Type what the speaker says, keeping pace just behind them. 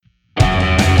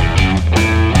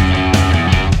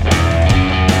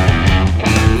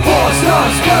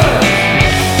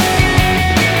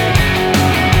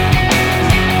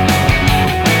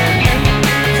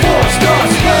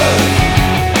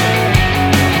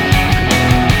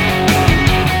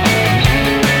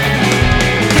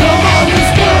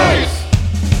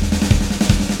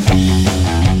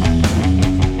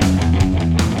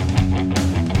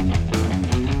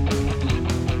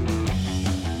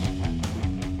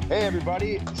Hey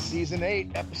everybody, Season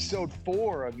 8, Episode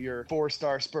 4 of your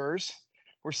 4-Star Spurs.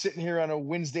 We're sitting here on a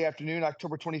Wednesday afternoon,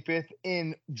 October 25th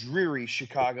in dreary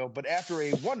Chicago, but after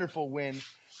a wonderful win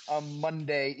on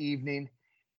Monday evening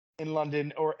in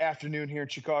London or afternoon here in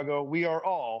Chicago, we are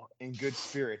all in good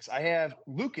spirits. I have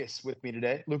Lucas with me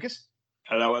today. Lucas?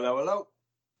 Hello, hello, hello.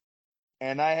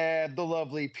 And I have the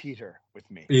lovely Peter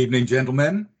with me. Evening,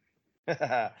 gentlemen.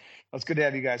 It's good to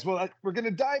have you guys. Well, we're going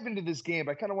to dive into this game,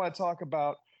 but I kind of want to talk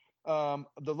about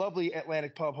the lovely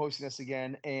Atlantic Pub hosting us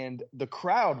again, and the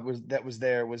crowd that was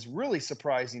there was really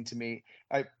surprising to me.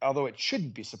 Although it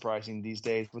shouldn't be surprising these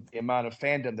days with the amount of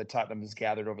fandom that Tottenham has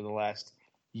gathered over the last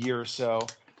year or so,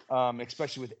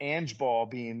 especially with Ange Ball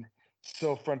being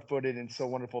so front-footed and so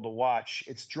wonderful to watch.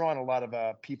 It's drawn a lot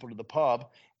of people to the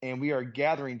pub, and we are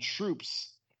gathering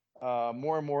troops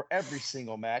more and more every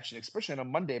single match, and especially on a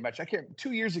Monday match.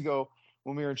 2 years ago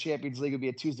when we were in Champions League, it'd be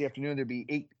a Tuesday afternoon. There'd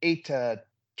be eight to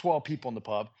 12 people in the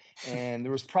pub, and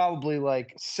there was probably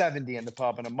like 70 in the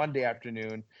pub on a Monday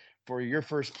afternoon for your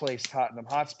first place Tottenham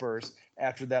Hotspurs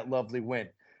after that lovely win.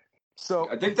 So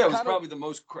I think that was probably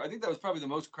the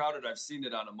most crowded I've seen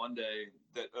it on a Monday,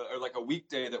 that or like a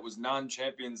weekday that was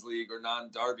non-Champions League or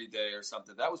non-Derby day or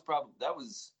something. That was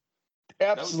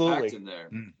absolutely packed in there,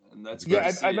 and that's good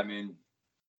to see.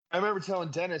 I remember telling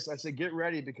Dennis, I said, get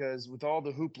ready, because with all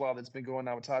the hoopla that's been going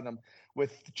on with Tottenham,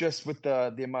 with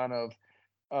the amount of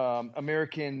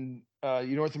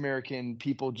North American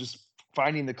people just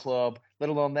finding the club, let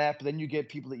alone that. But then you get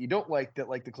people that you don't like that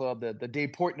like the club, the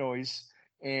Dave Portnoys,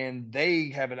 and they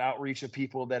have an outreach of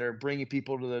people that are bringing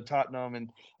people to the Tottenham,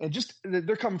 and just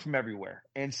they're coming from everywhere.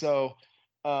 And so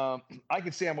I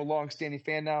could say I'm a long-standing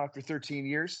fan now after 13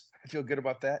 years. I feel good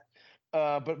about that.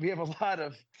 But we have a lot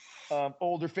of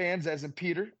older fans, as in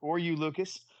Peter or you,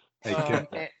 Lucas.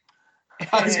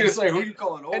 I was going to say, who are you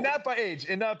calling old? And not by age.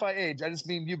 I just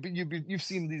mean you've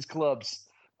seen these clubs,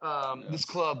 this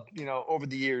club, over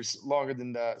the years longer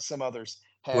than some others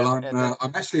have. Well,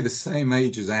 I'm actually the same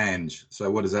age as Ange, so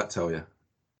what does that tell you?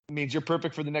 It means you're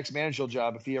perfect for the next managerial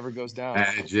job if he ever goes down.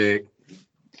 Magic.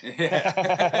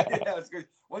 Yeah, it's good.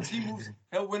 Once he moves,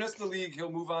 he'll win us the league.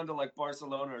 He'll move on to like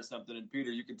Barcelona or something. And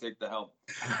Peter, you can take the helm.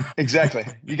 Exactly.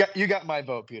 You got my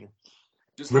vote, Peter.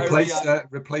 Just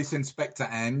replace Inspector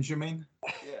Ange, you mean?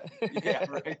 Yeah,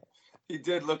 right. He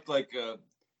did look like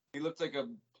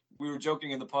we were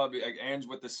joking in the pub, like Ange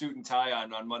with the suit and tie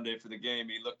on Monday for the game.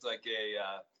 He looked like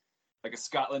a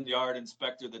Scotland Yard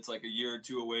inspector that's like a year or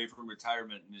two away from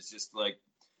retirement and is just like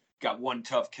got one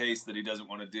tough case that he doesn't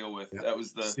want to deal with. Yep. That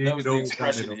was the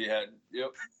expression he had.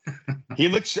 Yep. He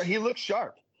looked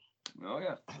sharp. Oh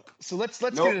yeah. So let's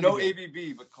get into no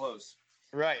ABB, but close.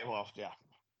 Right. Well, yeah.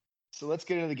 So let's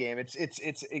get into the game.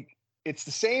 It's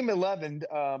the same 11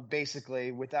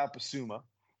 basically without Basuma,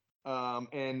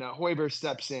 and Højbjerg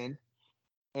steps in,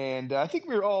 and I think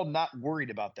we were all not worried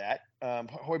about that.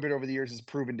 Højbjerg over the years has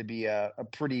proven to be a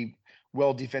pretty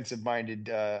well defensive-minded,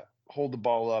 hold the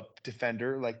ball up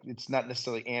defender. Like, it's not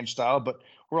necessarily Ange style, but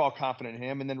we're all confident in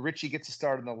him. And then Richie gets a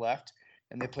start on the left,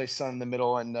 and they play Son in the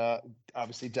middle, and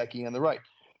obviously Decky on the right.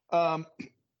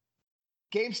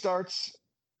 Game starts.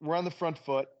 We're on the front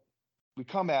foot. We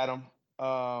come at them.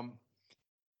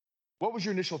 What was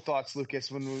your initial thoughts, Lucas,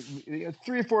 when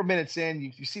 3 or 4 minutes in,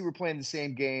 you see we're playing the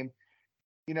same game?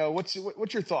 What's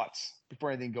your thoughts before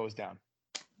anything goes down?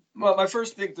 Well, my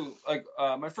first thing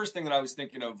that I was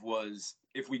thinking of was,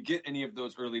 if we get any of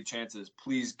those early chances,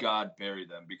 please God bury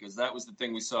them, because that was the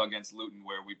thing we saw against Luton,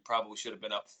 where we probably should have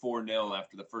been up 4-0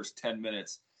 after the first 10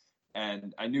 minutes.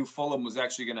 And I knew Fulham was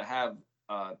actually going to have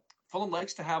Fulham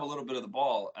likes to have a little bit of the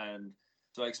ball, and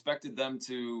so I expected them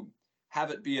to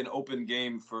have it be an open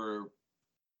game for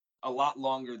a lot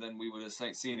longer than we would have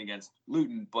seen against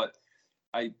Luton. But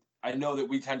I know that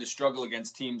we tend to struggle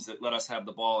against teams that let us have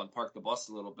the ball and park the bus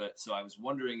a little bit. So I was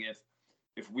wondering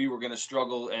if we were going to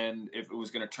struggle, and if it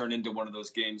was going to turn into one of those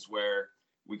games where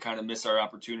we kind of miss our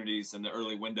opportunities in the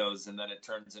early windows, and then it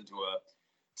turns into a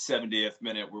 70th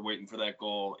minute, we're waiting for that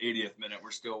goal, 80th minute,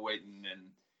 we're still waiting,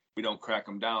 and we don't crack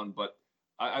them down. But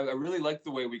I really liked the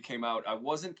way we came out. I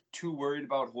wasn't too worried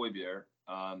about Højbjerg,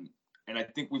 and I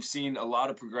think we've seen a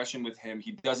lot of progression with him.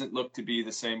 He doesn't look to be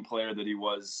the same player that he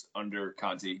was under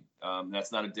Conte.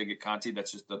 That's not a dig at Conte.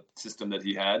 That's just the system that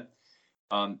he had.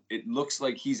 It looks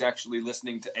like he's actually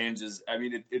listening to Ange's. I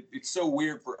mean, it's so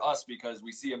weird for us, because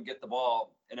we see him get the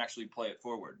ball and actually play it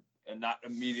forward and not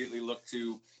immediately look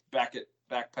to back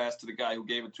pass to the guy who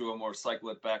gave it to him or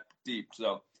cycle it back deep.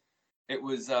 So it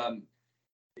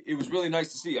was really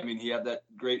nice to see. I mean, he had that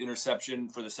great interception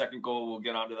for the second goal. We'll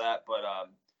get onto that. But,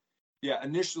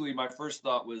 initially my first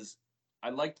thought was I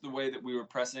liked the way that we were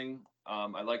pressing.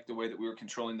 I liked the way that we were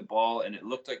controlling the ball, and it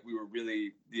looked like we were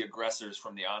really the aggressors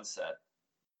from the onset.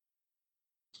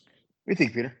 What do you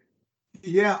think, Peter?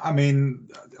 Yeah, I mean,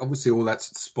 obviously all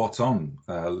that's spot on,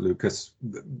 Lucas.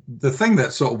 The thing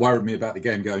that sort of worried me about the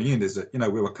game going in is that,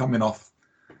 we were coming off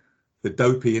the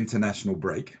dopey international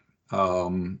break,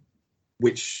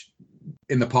 which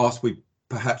in the past we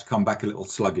perhaps come back a little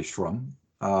sluggish from.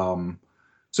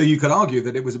 So you could argue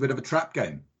that it was a bit of a trap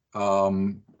game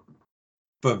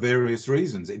for various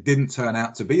reasons. It didn't turn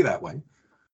out to be that way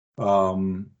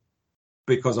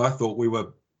because I thought we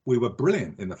were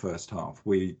brilliant in the first half.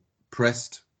 We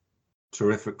pressed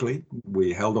terrifically.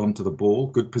 We held on to the ball,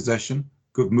 good possession,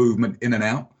 good movement in and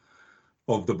out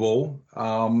of the ball,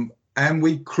 and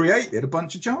we created a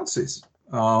bunch of chances.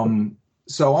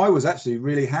 So I was actually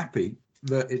really happy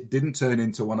that it didn't turn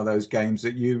into one of those games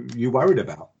that you worried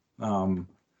about. I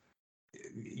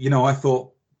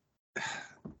thought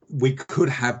we could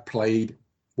have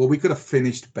we could have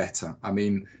finished better. I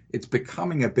mean, it's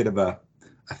becoming a bit of a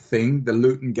thing. The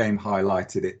Luton game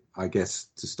highlighted it, I guess,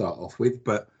 to start off with,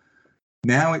 but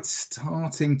now it's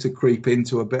starting to creep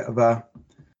into a bit of a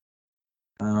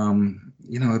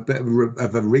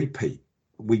repeat.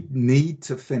 We need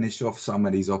to finish off some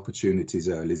of these opportunities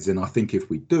early, and I think if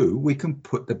we do, we can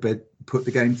put the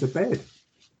game to bed.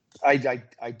 I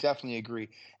definitely agree.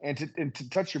 And to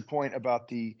touch your point about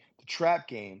the trap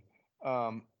game,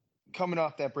 coming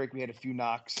off that break, we had a few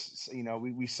knocks.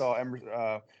 We saw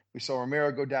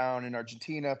Romero go down in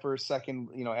Argentina for a second,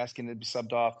 asking to be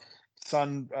subbed off.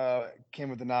 Son came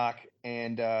with a knock,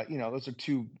 and those are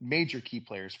two major key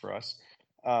players for us.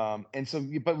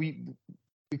 But we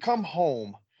come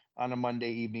home on a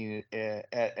Monday evening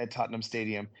at Tottenham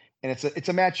Stadium, and it's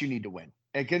a match you need to win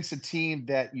against a team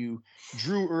that you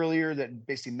drew earlier that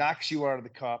basically knocks you out of the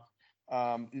cup.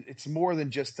 It's more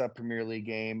than just a Premier League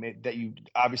game that you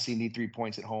obviously need 3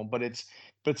 points at home, but it's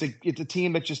a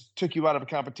team that just took you out of a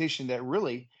competition that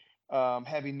really,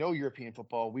 having no European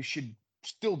football, we should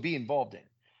still be involved in.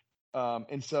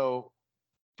 And so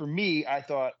for me, I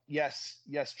thought, yes,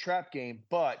 trap game,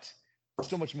 but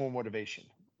so much more motivation.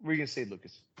 What are you going to say,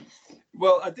 Lucas?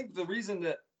 Well, I think the reason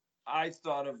that I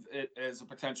thought of it as a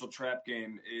potential trap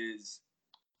game is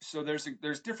so there's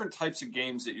different types of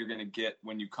games that you're going to get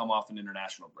when you come off an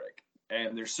international break.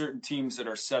 And there's certain teams that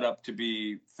are set up to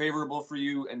be favorable for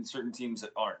you and certain teams that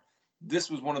aren't.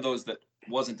 This was one of those that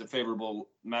wasn't a favorable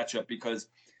matchup because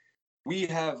we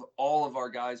have all of our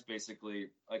guys basically,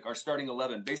 like our starting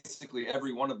 11, basically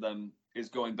every one of them is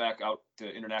going back out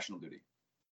to international duty.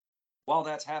 While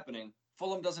that's happening,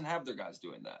 Fulham doesn't have their guys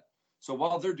doing that. So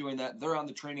while they're doing that, they're on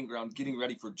the training ground getting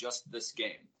ready for just this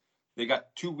game. They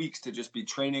got 2 weeks to just be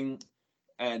training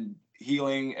and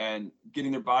healing and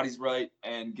getting their bodies right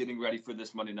and getting ready for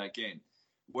this Monday night game.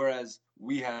 Whereas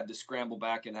we had to scramble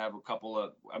back and have a couple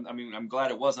of, I'm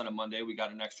glad it was on a Monday. We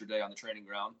got an extra day on the training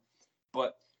ground.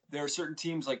 But there are certain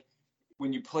teams, like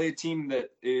when you play a team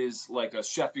that is like a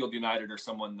Sheffield United or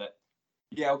someone that,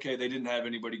 yeah, okay, they didn't have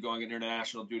anybody going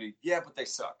international duty. Yeah, but they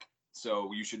suck.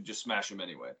 So you should just smash them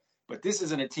anyway. But this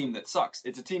isn't a team that sucks.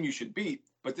 It's a team you should beat.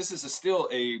 But this is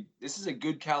a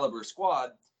good caliber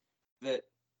squad that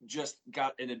just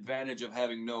got an advantage of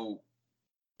having no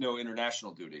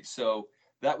international duty. So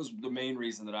that was the main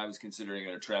reason that I was considering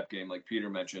it a trap game, like Peter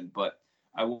mentioned. But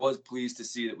I was pleased to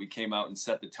see that we came out and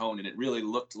set the tone, and it really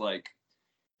looked like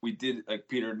we did, like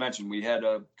Peter had mentioned, we had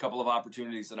a couple of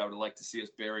opportunities that I would like to see us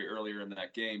bury earlier in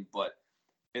that game. But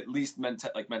at least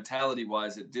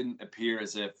mentality-wise, it didn't appear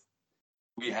as if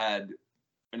we had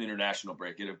an international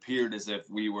break. It appeared as if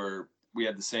we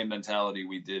had the same mentality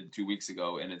we did 2 weeks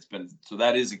ago, and so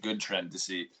that is a good trend to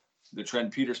see. The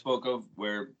trend Peter spoke of,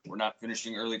 where we're not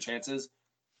finishing early chances,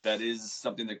 that is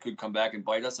something that could come back and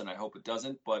bite us, and I hope it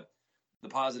doesn't. But the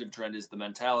positive trend is the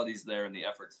mentality's there and the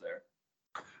effort's there.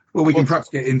 Well, we can perhaps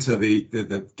get into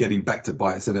the getting back to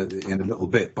bite us in a little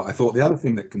bit, but I thought the other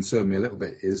thing that concerned me a little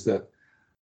bit is that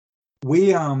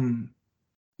we're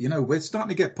starting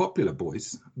to get popular,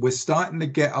 boys. We're starting to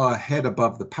get our head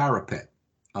above the parapet.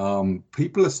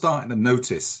 People are starting to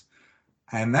notice.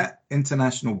 And that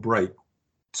international break,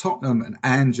 Tottenham and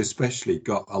Ange especially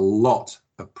got a lot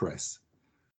of press.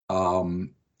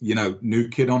 New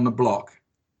kid on the block,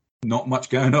 not much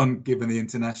going on given the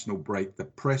international break. The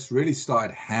press really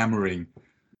started hammering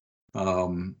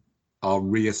our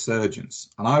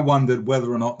resurgence. And I wondered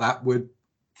whether or not that would,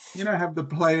 have the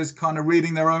players kind of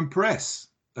reading their own press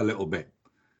a little bit.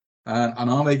 And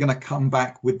are they going to come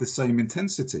back with the same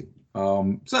intensity?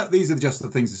 So these are just the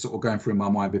things that sort of going through my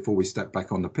mind before we step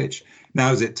back on the pitch.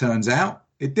 Now, as it turns out,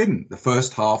 it didn't. The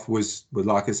first half was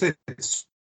like I said,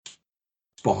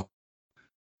 spot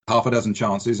half a dozen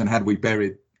chances, and had we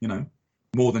buried,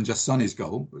 more than just Sonny's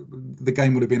goal, the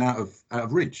game would have been out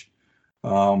of reach.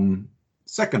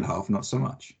 Second half, not so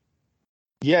much.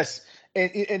 Yes,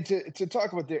 and to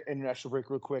talk about the international break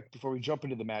real quick before we jump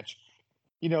into the match,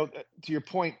 to your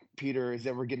point, Peter, is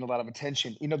that we're getting a lot of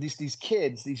attention. These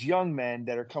kids, these young men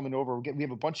that are coming over. We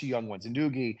have a bunch of young ones,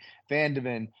 Ndugi, Van de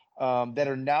Ven, that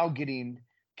are now getting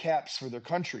caps for their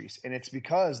countries, and it's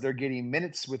because they're getting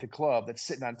minutes with a club that's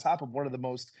sitting on top of one of the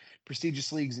most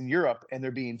prestigious leagues in Europe, and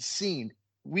they're being seen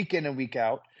week in and week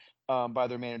out by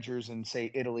their managers in,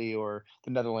 say, Italy or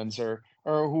the Netherlands or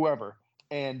whoever.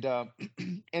 And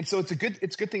and so it's a good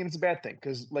thing and it's a bad thing,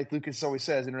 because like Lucas always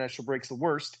says, international break's the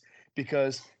worst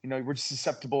because we're just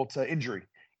susceptible to injury.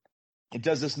 It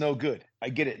does us no good. I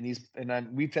get it.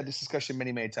 We've had this discussion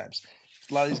many times.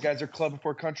 A lot of these guys are club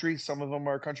before country. Some of them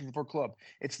are country before club.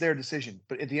 It's their decision.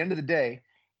 But at the end of the day,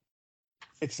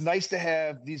 it's nice to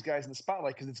have these guys in the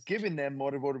spotlight because it's giving them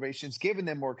motivation. It's giving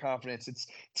them more confidence. It's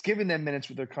giving them minutes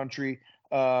with their country,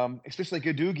 especially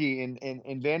like Udugi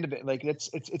and Van de Ven. Like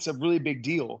it's a really big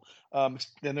deal. And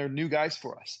they're new guys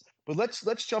for us. But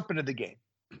let's jump into the game.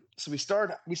 So we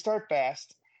start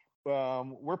fast.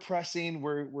 We're pressing.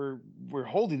 We're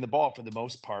holding the ball for the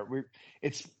most part.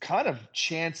 It's kind of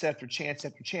chance after chance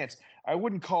after chance. I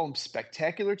wouldn't call them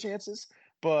spectacular chances,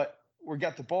 but we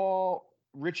got the ball.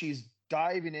 Richie's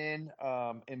diving in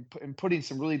and putting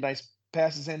some really nice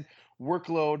passes in.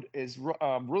 Workload is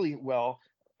really well.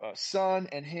 Son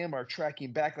and him are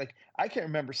tracking back. Like, I can't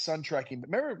remember Son tracking, but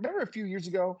remember a few years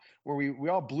ago where we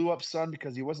all blew up Son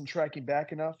because he wasn't tracking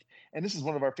back enough. And this is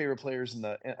one of our favorite players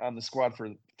on the squad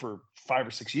for 5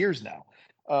 or 6 years now.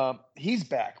 He's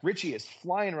back. Richie is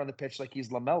flying around the pitch like he's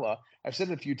Lamella. I've said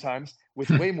it a few times, with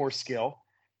way more skill,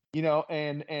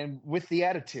 and with the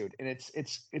attitude. And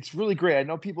it's really great. I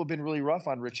know people have been really rough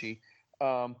on Richie,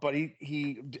 but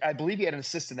I believe he had an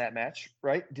assist in that match,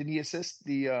 right? Didn't he assist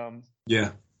the?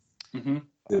 Yeah. Mm-hmm.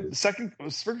 The second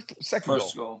was second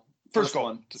First goal. First goal.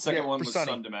 One. Second one was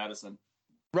Sonny. Son to Madison.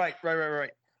 Right.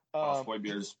 Off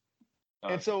Højbjerg's.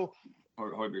 And so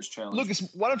Højbjerg's challenge. Lucas,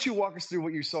 why don't you walk us through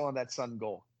what you saw on that Son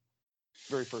goal?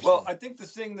 Very first. Well, one. I think the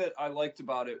thing that I liked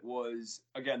about it was,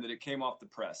 again, that it came off the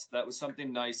press. That was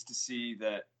something nice to see,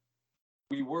 that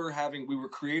we were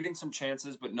creating some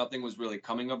chances, but nothing was really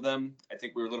coming of them. I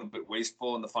think we were a little bit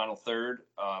wasteful in the final third.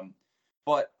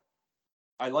 But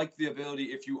I like the ability,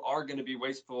 if you are going to be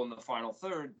wasteful in the final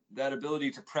third, that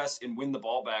ability to press and win the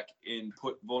ball back and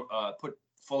put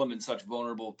Fulham in such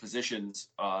vulnerable positions.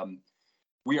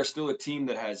 We are still a team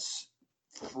that has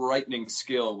frightening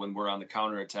skill when we're on the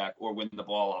counterattack or win the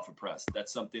ball off a press.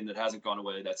 That's something that hasn't gone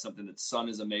away. That's something that Son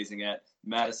is amazing at.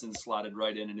 Madison slotted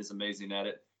right in and is amazing at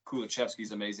it.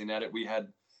 Kulichevsky's amazing at it.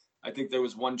 I think there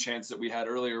was one chance that we had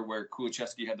earlier where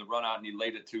Kulichevsky had the run out and he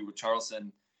laid it to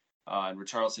Richarlison. And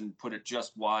Richarlison put it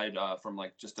just wide from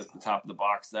just at the top of the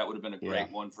box. That would have been a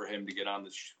great one for him to get on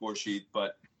the score sheet.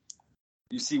 But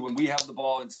you see, when we have the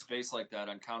ball in space like that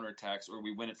on counterattacks, or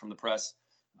we win it from the press,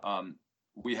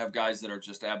 we have guys that are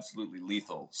just absolutely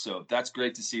lethal. So that's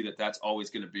great to see that that's always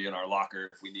going to be in our locker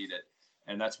if we need it.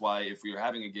 And that's why if we're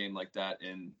having a game like that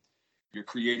and you're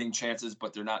creating chances,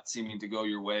 but they're not seeming to go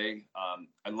your way,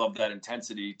 I love that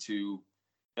intensity,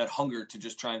 that hunger to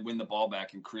just try and win the ball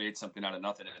back and create something out of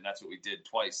nothing. And that's what we did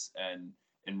twice. And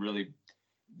really,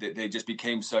 they just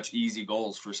became such easy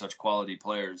goals for such quality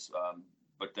players.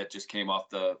 But that just came off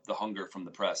the hunger from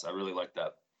the press. I really like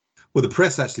that. Well, the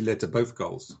press actually led to both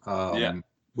goals,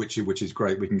 which is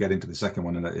great. We can get into the second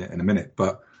one in a minute.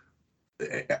 But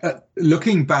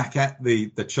looking back at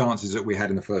the chances that we had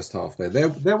in the first half,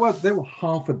 there were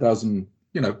half a dozen,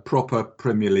 proper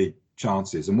Premier League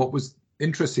chances. And what was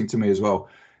interesting to me as well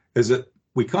is that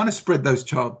we kind of spread those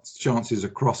chances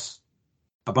across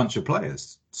a bunch of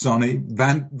players. Sonny,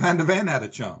 Van de Ven had a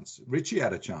chance. Richie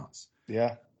had a chance.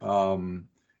 Yeah.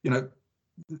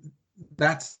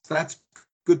 That's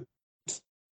good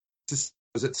to see,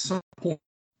 because at some point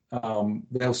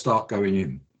they'll start going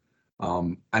in,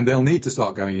 and they'll need to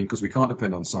start going in because we can't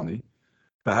depend on Sonny.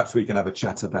 Perhaps we can have a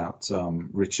chat about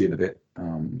Richie in a bit,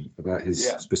 about his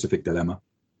specific dilemma.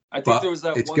 I think there was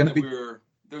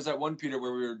that one, Peter,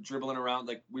 where we were dribbling around,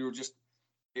 like we were just,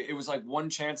 it was like one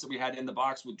chance that we had in the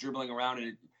box with dribbling around,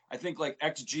 and I think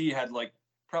XG had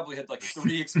probably had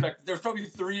 3 expected. There's probably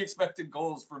 3 expected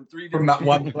goals from 3 different that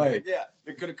one play. Yeah,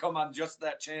 it could have come on just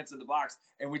that chance in the box,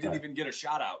 and we didn't even get a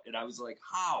shot out. And I was like,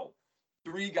 how?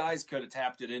 3 guys could have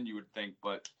tapped it in, you would think,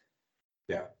 but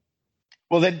yeah.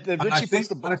 Well, then I think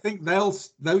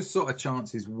those sort of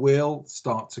chances will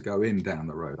start to go in down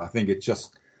the road. I think it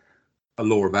just a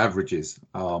law of averages.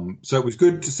 So it was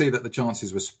good to see that the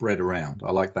chances were spread around.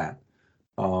 I like that.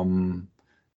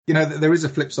 There is a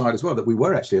flip side as well, that we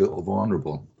were actually a little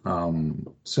vulnerable,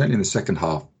 certainly in the second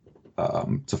half,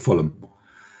 to Fulham.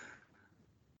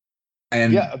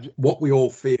 And what we all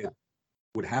feared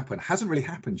would happen hasn't really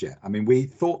happened yet. I mean, we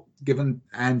thought, given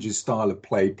Ange's style of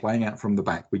play, playing out from the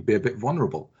back, we'd be a bit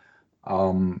vulnerable.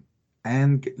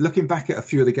 And looking back at a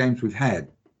few of the games we've had,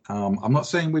 I'm not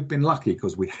saying we've been lucky,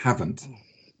 because we haven't.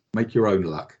 Make your own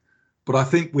luck. But I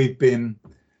think we've been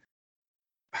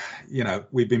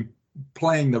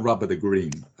playing the rub of the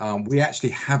green. We actually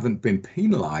haven't been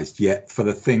penalised yet for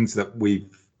the things that we've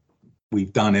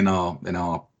done in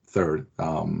our third.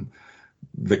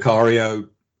 Vicario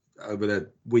over the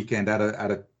weekend had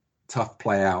a tough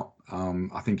play out.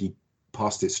 I think he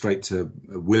passed it straight to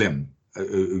William,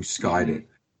 who skied it.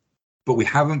 But we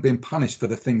haven't been punished for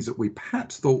the things that we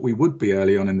perhaps thought we would be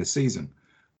early on in the season.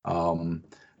 Now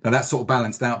that's sort of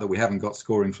balanced out, that we haven't got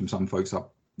scoring from some folks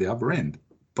up the other end.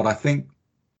 But I think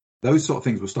those sort of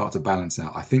things will start to balance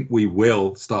out. I think we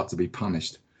will start to be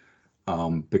punished,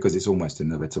 because it's almost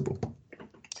inevitable.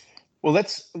 Well,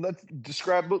 let's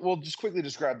describe. We'll just quickly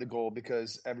describe the goal,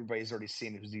 because everybody's already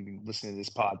seen it who's even listening to this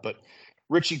pod. But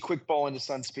Richie, quick ball into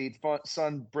Son's speed.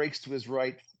 Son breaks to his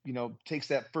right. Takes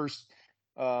that first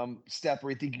step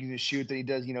where you think he's going to shoot. Then he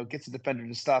does. Gets the defender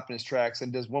to stop in his tracks,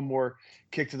 and does one more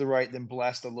kick to the right, then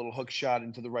blasts a little hook shot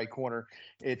into the right corner.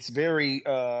 It's very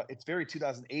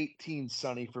 2018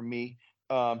 Sonny for me.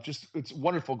 It's a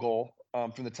wonderful goal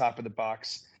from the top of the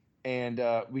box. And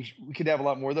we could have a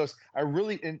lot more of those. I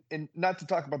really, and not to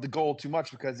talk about the goal too much,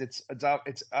 because it's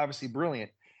obviously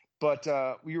brilliant. But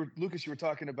Lucas, you were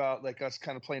talking about like us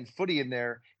kind of playing footy in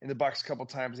the box a couple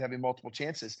times, having multiple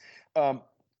chances.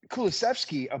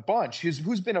 Kulusevski, a bunch,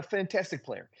 who's been a fantastic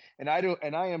player, and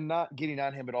I am not getting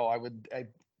on him at all.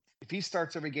 If he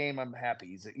starts every game, I'm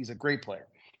happy. He's a great player.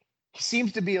 He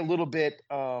seems to be a little bit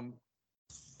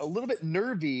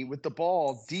nervy with the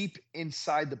ball deep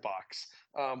inside the box.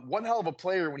 One hell of a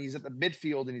player when he's at the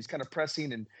midfield and he's kind of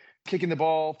pressing and kicking the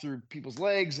ball through people's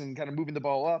legs and kind of moving the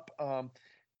ball up.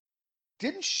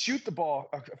 Didn't shoot the ball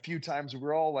a few times.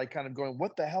 We're all like kind of going,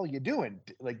 what the hell are you doing?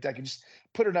 Like, that can just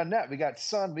put it on net. We got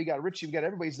Son, we got Richie, we got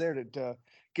everybody's there to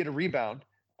get a rebound.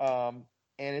 And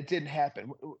it didn't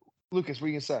happen. Lucas, what are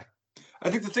you going to say?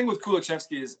 I think the thing with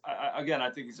Kulusevski is, I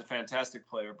think he's a fantastic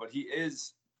player, but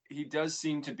he does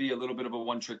seem to be a little bit of a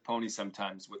one-trick pony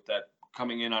sometimes, with that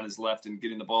coming in on his left and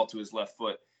getting the ball to his left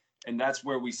foot. And that's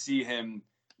where we see him,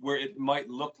 where it might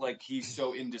look like he's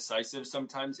so indecisive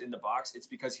sometimes in the box. It's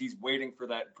because he's waiting for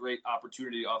that great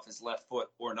opportunity off his left foot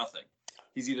or nothing.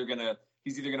 He's either gonna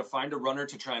find a runner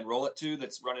to try and roll it to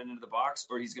that's running into the box,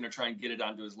 or he's gonna try and get it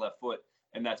onto his left foot.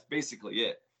 And that's basically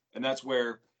it. And that's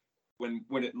where when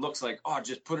it looks like,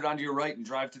 just put it onto your right and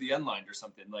drive to the end line or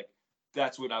something, like,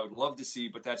 that's what I would love to see,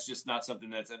 but that's just not something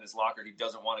that's in his locker. He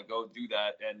doesn't want to go do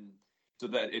that, and so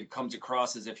that it comes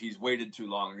across as if he's waited too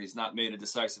long, or he's not made a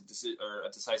decisive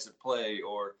play,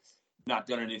 or not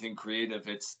done anything creative.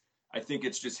 I think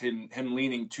it's just him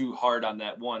leaning too hard on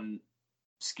that one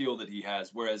skill that he has.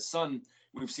 Whereas Son,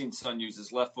 we've seen Son use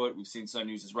his left foot, we've seen Son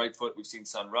use his right foot, we've seen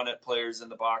Son run at players in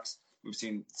the box, we've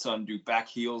seen Son do back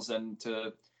heels and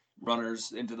to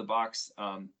runners into the box.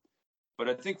 But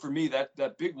I think for me,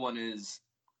 that big one is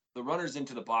the runners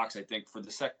into the box. I think for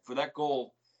that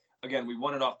goal, again, we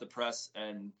won it off the press,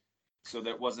 and so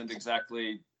that wasn't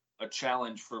exactly a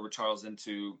challenge for Richarlison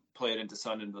to play it into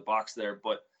Son into the box there.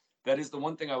 But that is the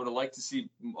one thing I would have liked to see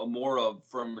more of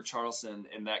from Richarlison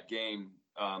in that game,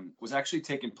 was actually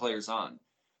taking players on.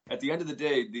 At the end of the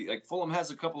day, Fulham has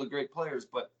a couple of great players,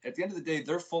 but at the end of the day,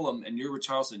 they're Fulham and you're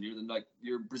Richarlison.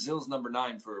 You're Brazil's number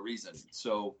 9 for a reason.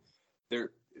 So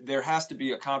there has to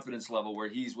be a confidence level where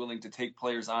he's willing to take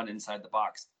players on inside the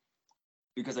box.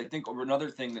 Because I think another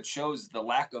thing that shows the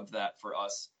lack of that for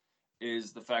us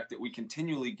is the fact that we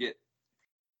continually get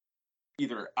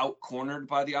either out-cornered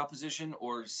by the opposition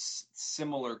or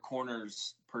similar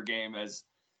corners per game, as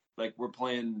like we're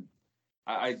playing.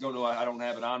 I don't know, I don't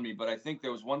have it on me, but I think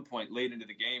there was one point late into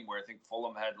the game where I think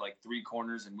Fulham had like 3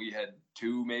 corners and we had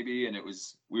 2 maybe, and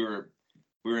we were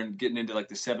getting into like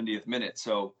the 70th minute.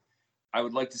 So I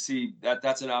would like to see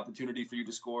that's an opportunity for you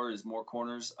to score, is more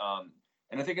corners.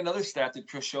 And I think another stat that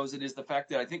Chris shows it is the fact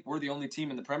that I think we're the only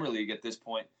team in the Premier League at this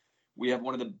point. We have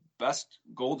one of the best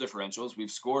goal differentials.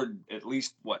 We've scored at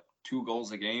least 2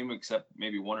 goals a game, except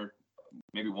maybe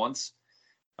once.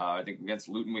 I think against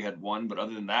Luton we had 1, but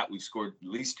other than that, we've scored at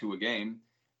least 2 a game,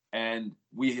 and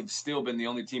we have still been the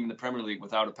only team in the Premier League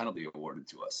without a penalty awarded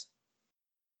to us.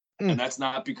 And that's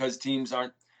not because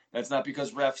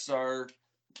refs are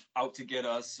out to get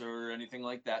us or anything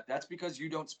like that. That's because you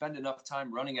don't spend enough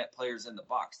time running at players in the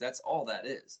box. That's all that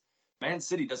is. Man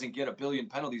City doesn't get a billion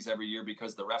penalties every year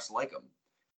because the refs like them.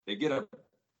 They get a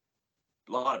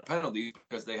lot of penalties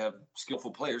because they have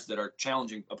skillful players that are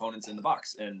challenging opponents in the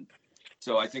box. And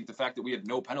so I think the fact that we had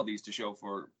no penalties to show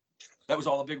for, that was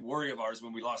all a big worry of ours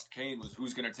when we lost Kane, was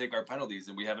who's going to take our penalties,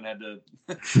 and we haven't had to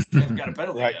haven't got a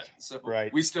penalty Right. yet. So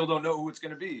Right. we still don't know who it's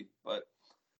going to be. But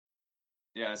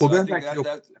yeah, Well, so I going think back to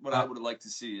that's what I would like to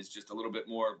see, is just a little bit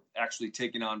more actually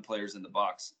taking on players in the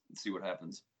box and see what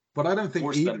happens. But I don't think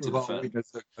Force either them to of our defend.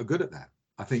 wingers are good at that.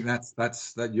 I think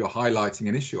that's that you're highlighting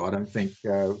an issue. I don't think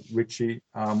Richie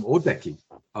or Decky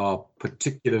are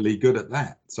particularly good at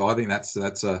that. So I think that's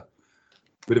a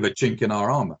bit of a chink in our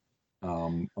armor.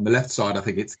 On the left side, I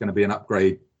think it's going to be an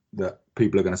upgrade that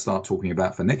people are going to start talking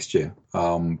about for next year.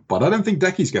 But I don't think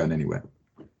Decky's going anywhere.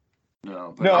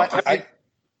 No, but No,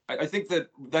 I think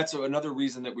that's another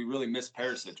reason that we really miss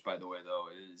Perisic, by the way, though,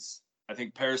 is I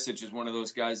think Perisic is one of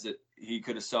those guys that he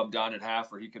could have subbed on at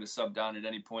half, or he could have subbed on at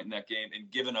any point in that game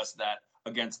and given us that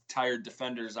against tired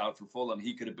defenders out for Fulham.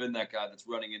 He could have been that guy that's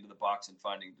running into the box and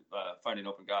finding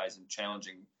open guys and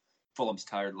challenging Fulham's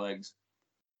tired legs.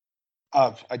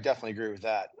 I definitely agree with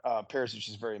that. Perisic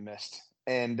is very missed.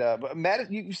 And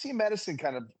but you see Madison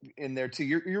kind of in there too.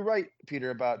 You're right,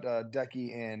 Peter, about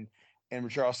Decky and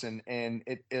Richarlison, and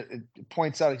it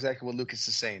points out exactly what Lucas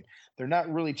is saying. They're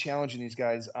not really challenging these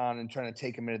guys on and trying to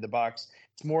take them into the box.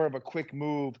 It's more of a quick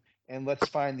move, and let's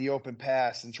find the open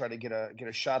pass and try to get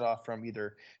a shot off from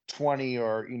either 20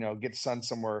 or get Son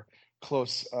somewhere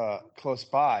close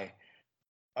by.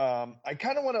 I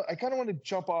kind of want to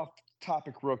jump off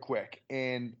topic real quick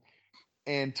and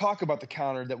talk about the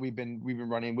counter that we've been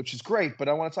running, which is great. But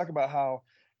I want to talk about how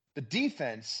the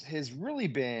defense has really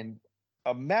been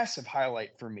a massive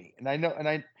highlight for me. And I know,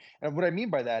 and what I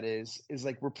mean by that is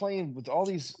like we're playing with all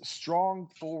these strong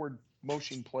forward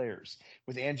motion players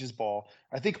with Ange's ball.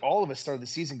 I think all of us started the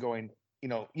season going,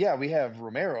 yeah, we have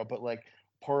Romero, but like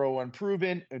Porro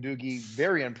unproven, Udogie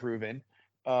very unproven,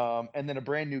 and then a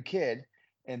brand new kid.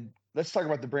 And let's talk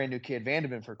about the brand new kid,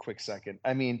 Vandeman, for a quick second.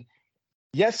 I mean,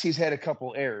 yes, he's had a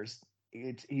couple errors.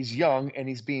 He's young, and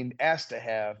he's being asked to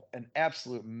have an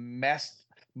absolute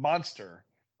monster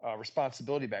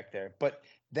responsibility back there. But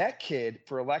that kid,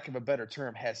 for a lack of a better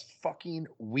term, has fucking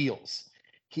wheels.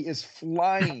 He is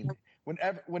flying.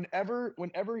 Whenever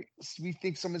we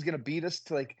think someone's gonna beat us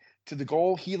to the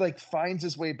goal, he finds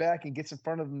his way back and gets in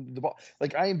front of the ball.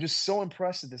 Like, I am just so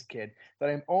impressed with this kid that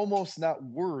I'm almost not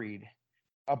worried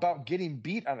about getting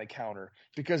beat on the counter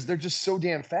because they're just so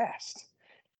damn fast.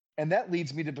 And that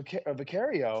leads me to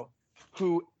Vicario,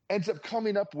 who ends up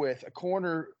coming up with a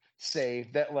corner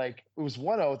save that it was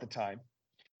 1-0 at the time,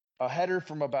 a header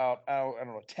from about, I don't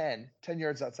know, 10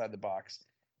 yards outside the box,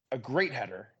 a great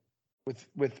header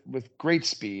with great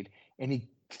speed. And he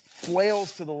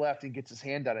flails to the left and gets his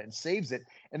hand on it and saves it.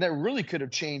 And that really could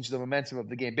have changed the momentum of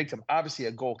the game big time. Obviously,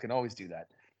 a goal can always do that,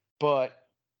 but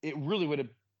it really would have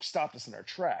stopped us in our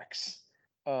tracks.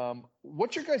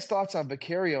 What's your guys' thoughts on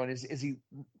Vicario? And is he?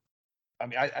 I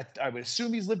mean, I would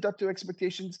assume he's lived up to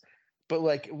expectations, but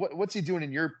what's he doing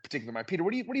in your particular mind, Peter?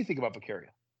 What do you think about Vicario?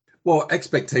 Well,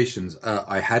 expectations,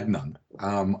 I had none.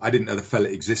 I didn't know the fella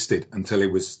existed until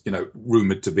it was,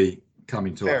 rumored to be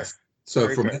coming to us. So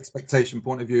Very from fair. an expectation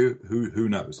point of view, who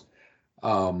knows?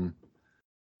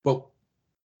 But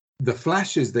the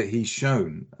flashes that he's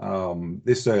shown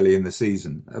this early in the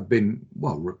season have been,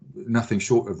 nothing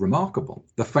short of remarkable.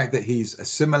 The fact that he's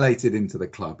assimilated into the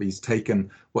club, he's taken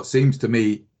what seems to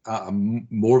me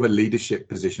more of a leadership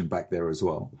position back there as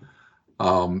well.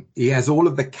 He has all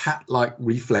of the cat-like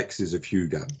reflexes of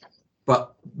Hugo,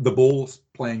 but the ball's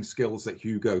playing skills that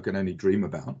Hugo can only dream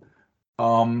about.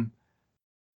 I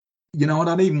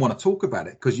don't even want to talk about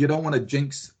it because you don't want to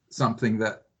jinx something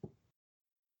that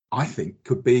I think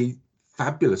could be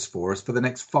fabulous for us for the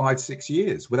next 5-6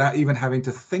 years without even having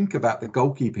to think about the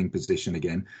goalkeeping position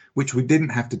again, which we didn't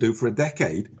have to do for a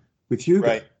decade with Hugo.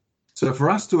 Right. So for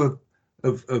us to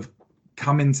have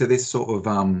come into this sort of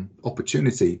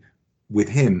opportunity with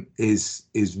him is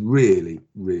really,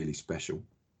 really special.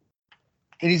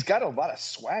 And he's got a lot of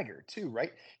swagger too,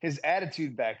 right? His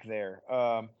attitude back there,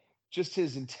 just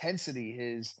his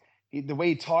intensity, the way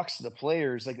he talks to the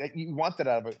players, you want that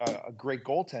out of a great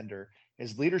goaltender,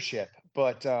 his leadership.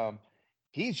 But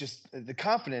he's just, the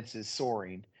confidence is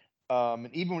soaring. And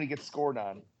even when he gets scored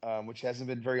on, which hasn't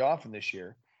been very often this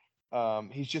year,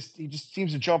 he just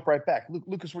seems to jump right back.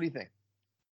 Lucas, what do you think?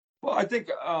 Well, I think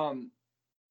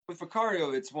with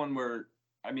Vicario, it's one where,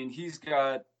 I mean, he's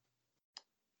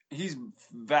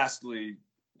vastly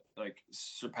like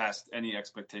surpassed any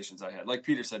expectations I had. Like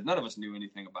Peter said, none of us knew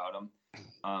anything about him.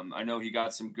 I know he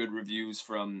got some good reviews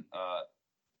from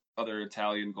other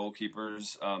Italian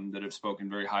goalkeepers that have spoken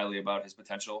very highly about his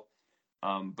potential.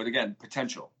 But again,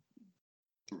 potential.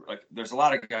 Like there's a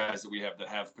lot of guys that we have that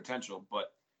have potential,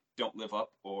 but don't live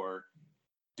up or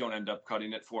don't end up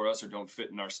cutting it for us or don't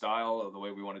fit in our style or the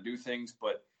way we want to do things.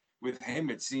 But with him,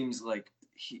 it seems like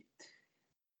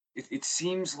it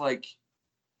seems like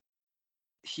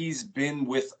he's been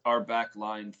with our back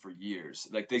line for years.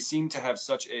 Like they seem to have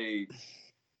such a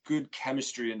good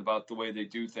chemistry and about the way they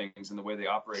do things and the way they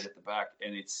operate at the back.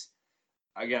 And it's,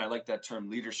 again, I like that term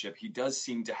leadership. He does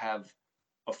seem to have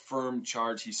a firm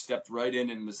charge. He stepped right in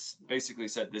and was basically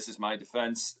said, this is my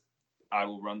defense. I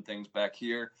will run things back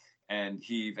here. And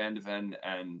he, Van de Ven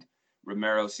and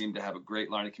Romero seem to have a great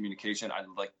line of communication. I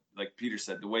like Peter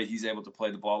said, the way he's able to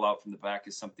play the ball out from the back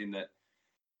is something that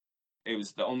it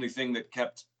was the only thing that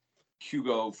kept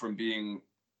Hugo from being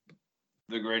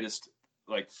the greatest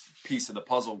like piece of the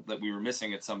puzzle that we were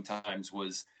missing at sometimes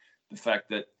was the fact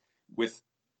that when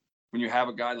you have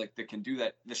a guy like that can do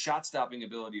that, the shot stopping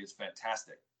ability is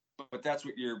fantastic. But that's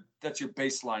your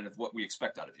baseline of what we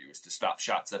expect out of you is to stop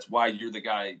shots. That's why you're the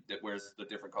guy that wears the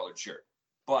different colored shirt.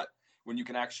 But when you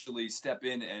can actually step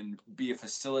in and be a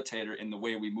facilitator in the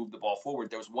way we move the ball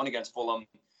forward, there was one against Fulham.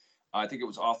 I think it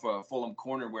was off a Fulham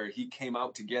corner where he came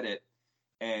out to get it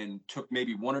and took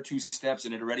maybe one or two steps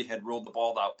and it already had rolled the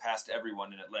ball out past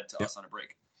everyone and it led to us on a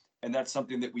break. And that's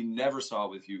something that we never saw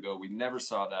with Hugo. We never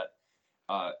saw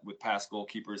that with past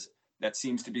goalkeepers. That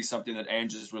seems to be something that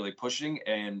Ange is really pushing,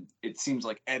 and it seems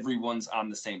like everyone's on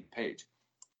the same page.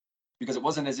 Because it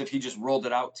wasn't as if he just rolled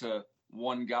it out to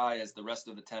one guy as the rest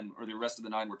of the 10 or the rest of the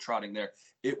 9 were trotting there.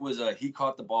 It was he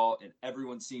caught the ball, and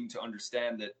everyone seemed to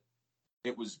understand that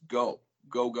it was go.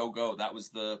 That was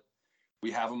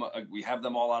we have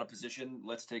them all out of position.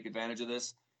 Let's take advantage of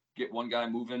this. Get one guy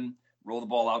moving, roll the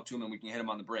ball out to him, and we can hit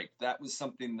him on the break. That was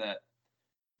something that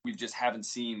we just haven't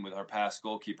seen with our past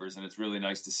goalkeepers, and it's really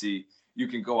nice to see. You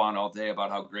can go on all day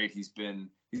about how great he's been.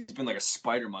 He's been like a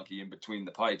spider monkey in between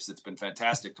the pipes. It's been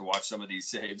fantastic to watch some of these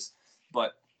saves.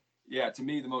 But, yeah, to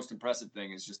me, the most impressive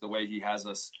thing is just the way he has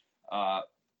us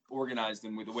organized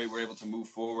and with the way we're able to move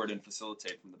forward and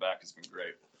facilitate from the back has been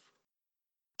great.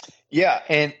 Yeah,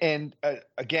 and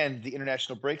again, the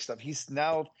international break stuff. He's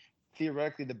now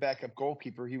theoretically the backup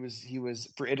goalkeeper. He was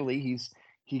for Italy.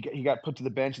 He got put to the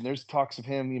bench, and there's talks of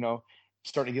him,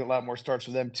 starting to get a lot more starts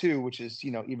for them too, which is,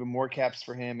 even more caps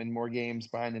for him and more games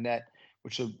behind the net,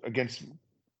 which is against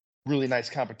really nice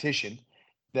competition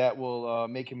that will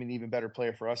make him an even better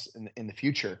player for us in the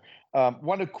future.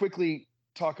 Want to quickly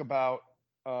talk about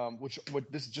what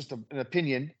this is just an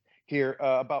opinion here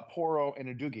about Porro and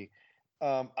Udogie.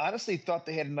 Honestly, thought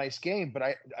they had a nice game,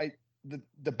 but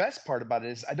the best part about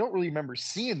it is I don't really remember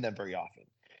seeing them very often.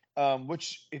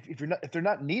 Which if they're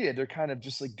not needed, they're kind of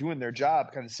just like doing their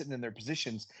job, kind of sitting in their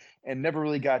positions, and never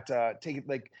really got taken.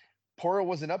 Like Porro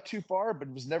wasn't up too far, but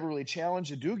was never really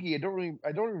challenged. Udogie,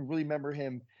 I don't even really remember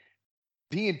him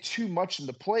being too much in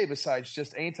the play. Besides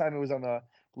just anytime it was on the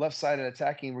left side and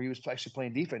attacking, where he was actually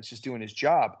playing defense, just doing his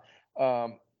job,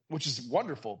 which is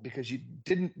wonderful because you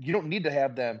don't need to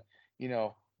have them,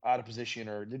 out of position,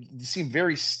 or they seem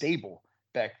very stable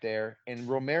back there, and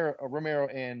Romero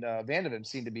and Van de Ven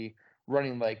seem to be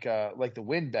running like the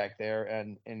wind back there,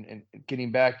 and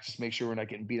getting back, just make sure we're not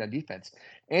getting beat on defense.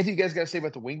 Anything you guys got to say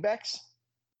about the wing backs?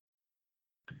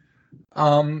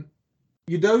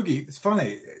 Udogie, it's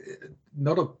funny,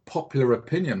 not a popular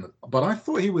opinion, but I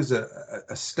thought he was a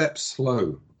step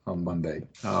slow on Monday.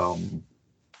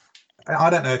 I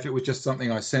don't know if it was just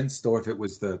something I sensed or if it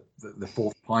was the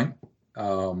fourth pint,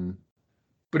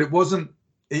 but it wasn't.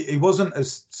 He wasn't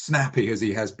as snappy as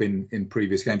he has been in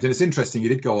previous games. And it's interesting, he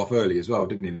did go off early as well,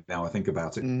 didn't he, now I think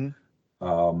about it?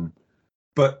 Mm-hmm.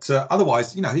 But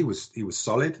otherwise, he was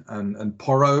solid. And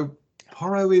Porro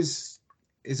is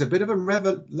a bit of a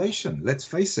revelation, let's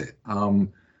face it.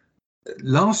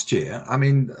 Last year,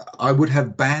 I would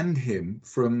have banned him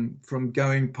from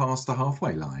going past the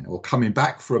halfway line or coming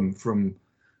back from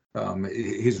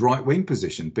his right wing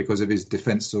position because of his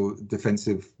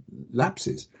defensive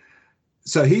lapses.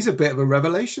 So he's a bit of a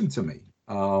revelation to me.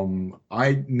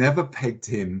 I never pegged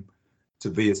him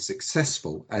to be as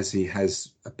successful as he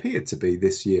has appeared to be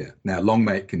this year. Now, long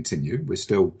may it continue. We're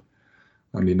still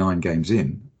only 9 games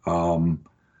in.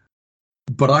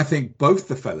 But I think both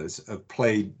the fellas have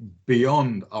played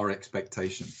beyond our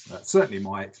expectations. Certainly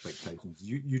my expectations.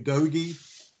 Udogie,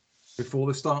 before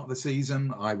the start of the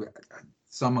season,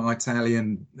 some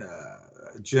Italian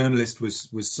journalist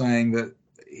was saying that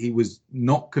he was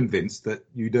not convinced that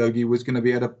Udogie was going to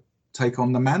be able to take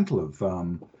on the mantle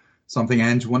of something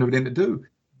Ange wanted him to do.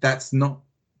 That's not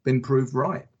been proved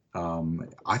right.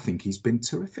 I think he's been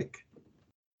terrific.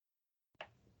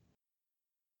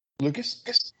 Lucas?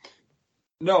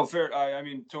 No, fair. I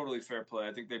mean, totally fair play.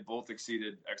 I think they both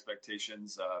exceeded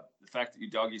expectations. The fact that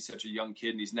Udogie's such a young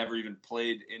kid and he's never even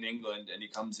played in England, and he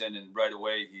comes in and right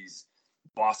away he's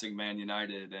bossing Man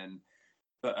United, and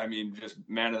I mean, just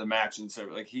man of the match, and so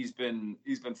like he's been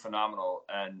phenomenal.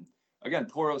 And again,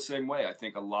 Porro same way. I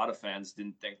think a lot of fans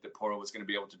didn't think that Porro was going to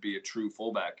be able to be a true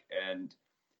fullback, and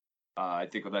I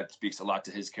think that speaks a lot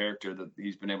to his character, that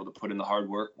he's been able to put in the hard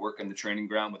work in the training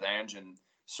ground with Ange, and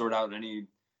sort out any.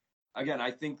 Again,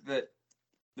 I think that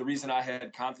the reason I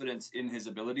had confidence in his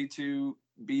ability to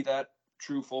be that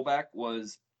true fullback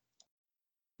was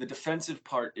the defensive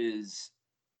part is,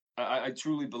 I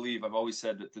truly believe, I've always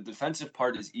said that the defensive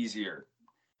part is easier.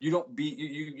 You're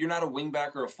not a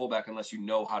wingback or a fullback unless you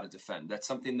know how to defend. That's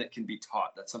something that can be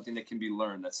taught. That's something that can be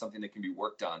learned. That's something that can be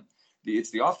worked on.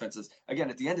 It's the offenses. Again,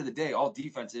 at the end of the day, all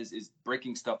defense is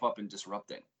breaking stuff up and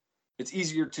disrupting. It's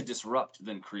easier to disrupt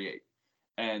than create.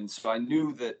 And so I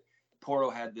knew that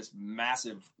Porro had this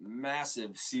massive,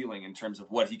 massive ceiling in terms of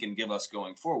what he can give us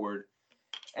going forward.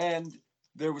 And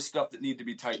there was stuff that needed to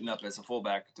be tightened up as a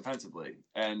fullback defensively.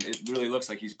 And it really looks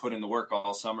like he's put in the work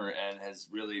all summer and has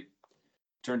really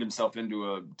turned himself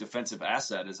into a defensive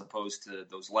asset, as opposed to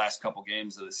those last couple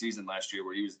games of the season last year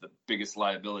where he was the biggest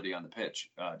liability on the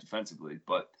pitch defensively.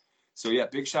 But so, yeah,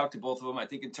 big shout to both of them. I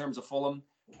think in terms of Fulham,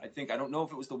 I don't know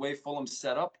if it was the way Fulham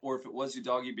set up or if it was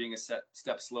Udogie being a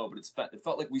step slow, but it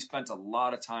felt like we spent a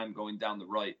lot of time going down the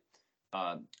right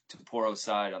to Porro's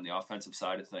side on the offensive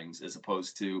side of things, as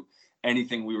opposed to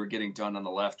anything we were getting done on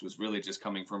the left was really just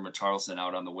coming from Richarlison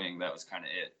out on the wing. That was kind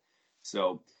of it.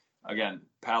 So, again,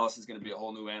 Palace is going to be a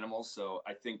whole new animal. So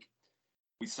I think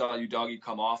we saw Udogie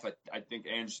come off. I think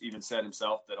Ange even said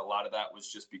himself that a lot of that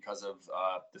was just because of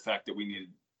the fact that we needed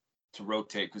to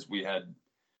rotate, because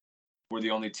we're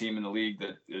the only team in the league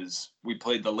we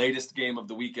played the latest game of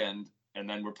the weekend, and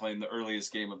then we're playing the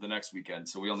earliest game of the next weekend.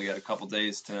 So we only had a couple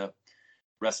days to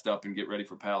rest up and get ready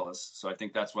for Palace. So I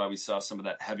think that's why we saw some of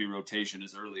that heavy rotation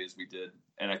as early as we did.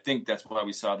 And I think that's why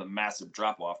we saw the massive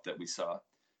drop-off that we saw.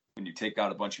 When you take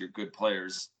out a bunch of your good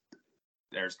players,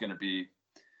 there's going to be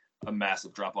a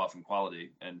massive drop-off in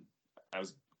quality. And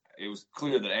it was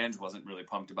clear that Ange wasn't really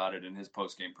pumped about it in his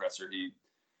post-game presser. He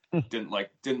didn't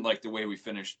like the way we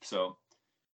finished. So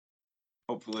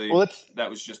hopefully that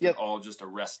was just just a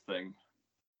rest thing.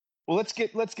 Well, let's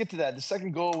get to that. The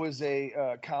second goal was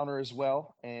a counter as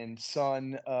well, and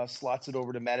Son slots it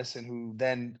over to Madison, who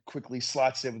then quickly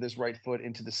slots it with his right foot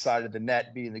into the side of the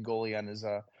net, beating the goalie on his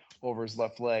over his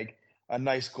left leg. A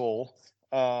nice goal,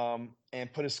 and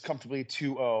put us comfortably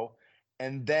 2-0.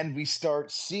 And then we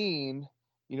start seeing,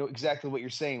 exactly what you're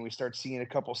saying. We start seeing a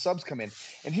couple subs come in.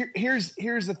 And here's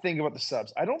the thing about the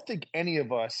subs. I don't think any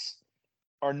of us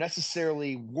are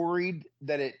necessarily worried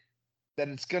that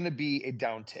it's going to be a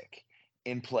downtick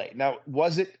in play. Now,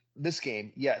 was it this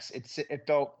game? Yes, it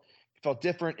felt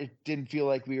different. It didn't feel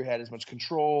like we had as much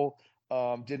control.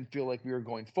 Didn't feel like we were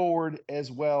going forward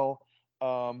as well.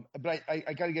 But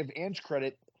I got to give Ange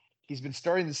credit. He's been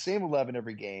starting the same 11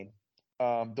 every game.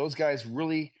 Those guys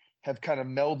really have kind of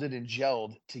melded and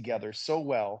gelled together so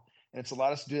well, and it's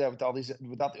allowed us to do that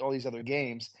without all these other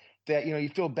games. That you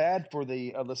feel bad for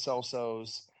the Lo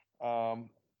Celsos.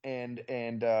 And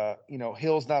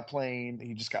Hill's not playing.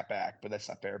 He just got back, but that's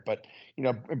not fair. But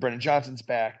Brennan Johnson's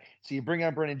back, so you bring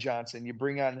on Brennan Johnson, you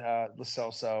bring on Lo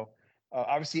Celso.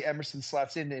 Obviously, Emerson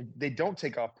slots in, and they don't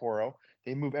take off Porro.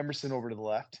 They move Emerson over to the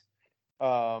left.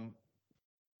 I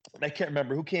can't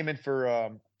remember who came in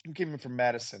for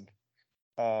Madison.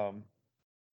 Lo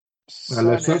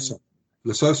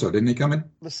Celso, didn't he come in?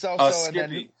 Lo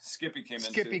Celso, Skippy came in.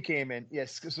 Skippy came in.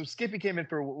 Yes, so Skippy came in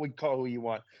for what we call who you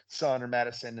want, Son or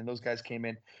Madison, and those guys came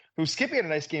in. Skippy had a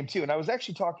nice game too, and I was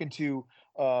actually talking to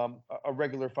a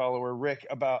regular follower, Rick,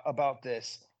 about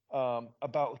this.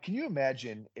 About can you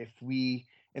imagine if we've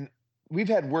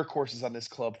had workhorses on this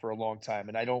club for a long time,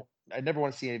 and I never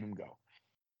want to see any of them go.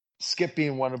 Skip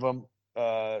being one of them,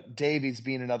 Davies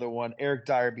being another one, Eric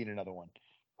Dyer being another one.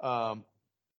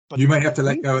 But you may have to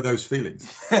let go of those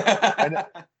feelings.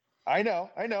 I know,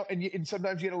 and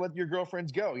sometimes you got to let your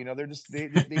girlfriends go. They're just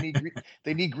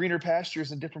they need greener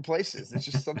pastures in different places.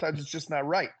 Sometimes it's just not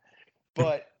right.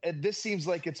 But this seems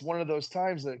like it's one of those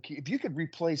times that if you could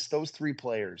replace those three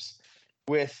players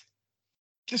with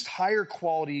just higher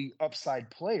quality upside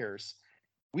players,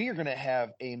 we are going to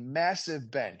have a massive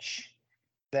bench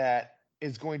that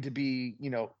is going to be,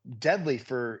 deadly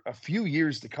for a few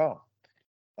years to come.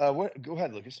 Go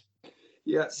ahead, Lucas.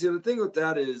 Yeah, see, the thing with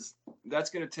that is that's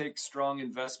going to take strong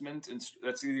investment, and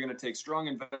that's either going to take strong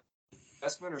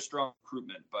investment or strong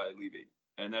recruitment by Levy.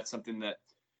 And that's something that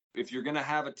if you're going to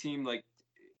have a team with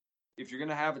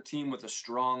a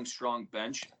strong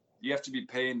bench, you have to be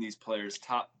paying these players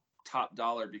top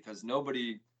dollar, because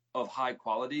nobody of high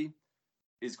quality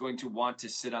is going to want to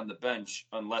sit on the bench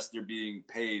unless they're being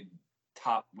paid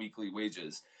top weekly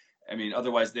wages. I mean,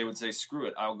 otherwise they would say, screw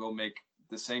it, I'll go make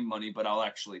the same money, but I'll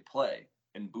actually play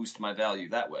and boost my value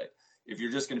that way. If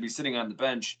you're just going to be sitting on the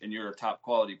bench and you're a top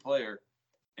quality player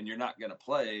and you're not going to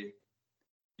play,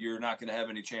 you're not going to have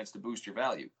any chance to boost your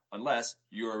value unless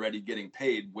you're already getting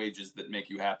paid wages that make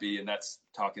you happy. And that's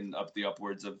talking up the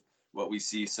upwards of what we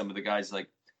see some of the guys, like,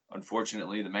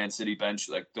 unfortunately, the Man City bench,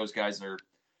 like those guys are,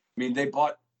 I mean, they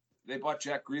bought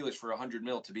Jack Grealish for $100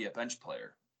 million to be a bench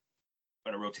player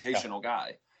and a rotational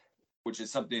guy, which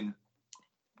is something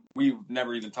we've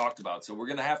never even talked about. So we're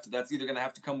going to have to, that's either going to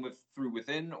have to come through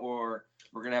within, or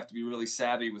we're going to have to be really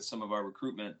savvy with some of our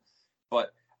recruitment.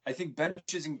 But I think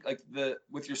benches,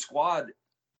 with your squad,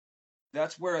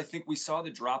 that's where I think we saw the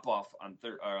drop off on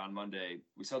Monday.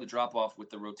 We saw the drop off with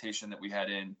the rotation that we had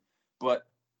in, but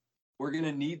we're going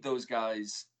to need those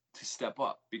guys to step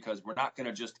up, because we're not going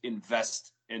to just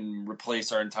invest and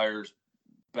replace our entire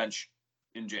bench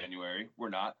in January. We're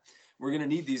not. We're going to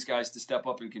need these guys to step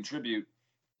up and contribute.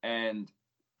 And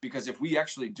because if we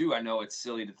actually do, I know it's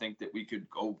silly to think that we could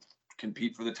go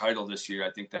compete for the title this year.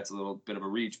 I think that's a little bit of a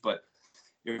reach, but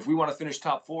if we want to finish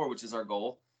top 4, which is our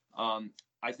goal,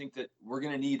 I think that we're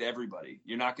going to need everybody.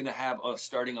 You're not going to have a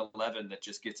starting 11 that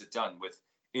just gets it done with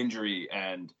injury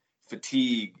and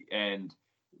fatigue and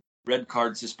red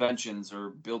card suspensions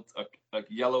or built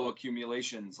yellow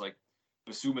accumulations. Like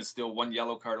Basuma's still 1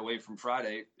 yellow card away from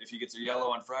Friday. If he gets a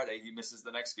yellow on Friday, he misses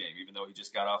the next game, even though he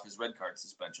just got off his red card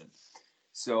suspension.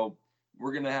 So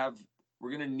we're going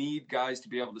to need guys to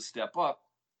be able to step up,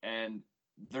 and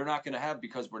they're not going to have,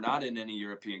 because we're not in any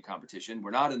European competition.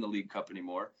 We're not in the League Cup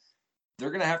anymore. They're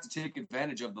going to have to take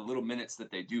advantage of the little minutes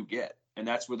that they do get. And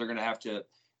that's where they're going to have to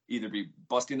either be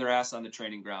busting their ass on the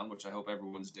training ground, which I hope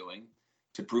everyone's doing,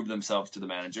 to prove themselves to the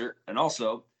manager. And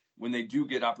also, when they do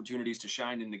get opportunities to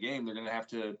shine in the game, they're going to have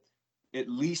to at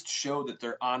least show that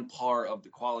they're on par of the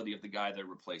quality of the guy they're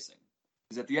replacing.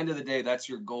 Because at the end of the day, that's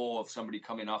your goal of somebody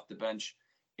coming off the bench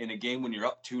in a game when you're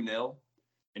up 2-0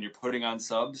 and you're putting on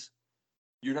subs.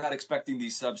 You're not expecting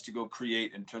these subs to go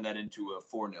create and turn that into a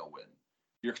 4-0 win.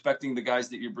 You're expecting the guys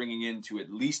that you're bringing in to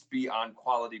at least be on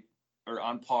quality or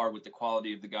on par with the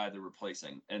quality of the guy they're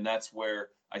replacing. And that's where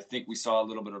I think we saw a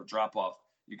little bit of a drop off.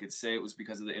 You could say it was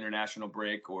because of the international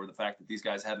break or the fact that these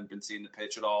guys haven't been seeing the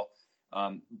pitch at all.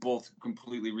 Both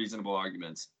completely reasonable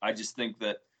arguments. I just think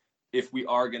that if we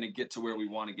are going to get to where we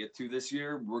want to get to this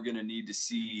year, we're going to need to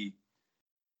see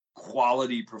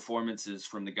quality performances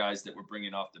from the guys that we're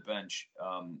bringing off the bench.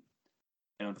 And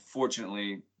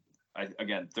unfortunately,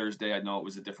 Thursday, I know it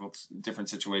was a different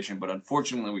situation, but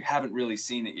unfortunately, we haven't really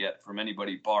seen it yet from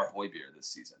anybody bar Højbjerg this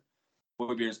season.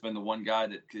 Højbjerg has been the one guy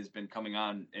that has been coming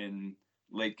on in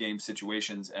late game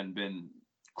situations and been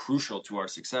crucial to our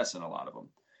success in a lot of them.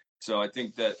 So I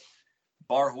think that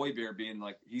bar Højbjerg being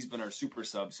like, he's been our super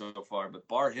sub so far, but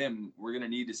bar him, we're going to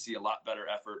need to see a lot better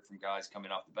effort from guys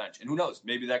coming off the bench. And who knows,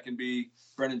 maybe that can be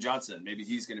Brennan Johnson. Maybe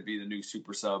he's going to be the new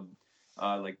super sub,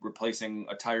 like replacing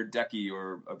a tired Decky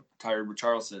or a tired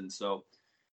Richarlison. So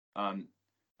I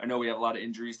know we have a lot of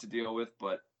injuries to deal with,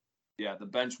 but yeah, the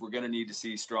bench, we're going to need to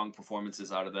see strong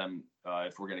performances out of them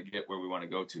if we're going to get where we want to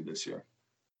go to this year.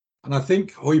 And I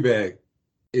think Højbjerg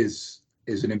is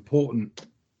an important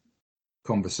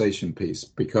conversation piece,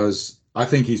 because I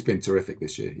think he's been terrific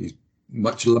this year. He's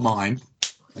much maligned,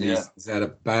 and he's had a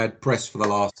bad press for the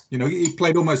last, he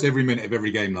played almost every minute of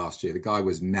every game last year. The guy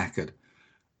was knackered.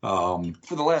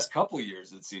 For the last couple of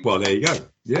years, it seems. Well, there you go.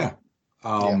 Yeah.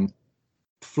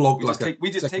 Flogged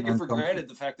we just take it for granted,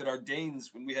 the fact that our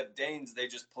Danes, when we have Danes, they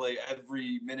just play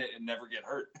every minute and never get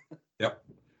hurt. Yep.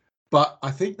 But I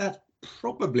think that's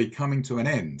probably coming to an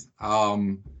end.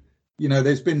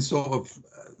 There's been sort of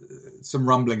some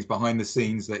rumblings behind the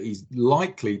scenes that he's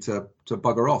likely to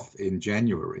bugger off in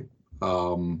January.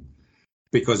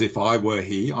 Because if I were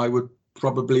he, I would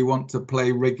probably want to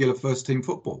play regular first team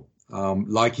football,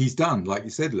 like he's done, like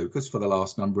you said, Lucas, for the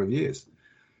last number of years.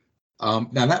 Now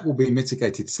that will be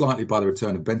mitigated slightly by the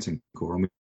return of Bentancur, and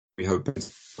we hope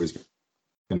Bentancur is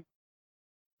going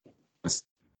to...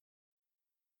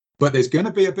 But there's going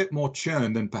to be a bit more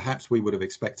churn than perhaps we would have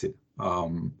expected.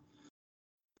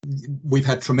 we've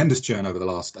had tremendous churn over the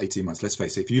last 18 months. Let's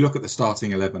face it. If you look at the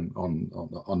starting 11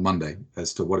 on Monday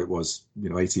as to what it was,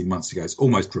 18 months ago, it's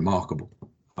almost remarkable.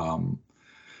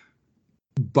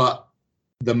 But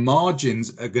the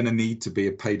margins are going to need to be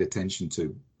paid attention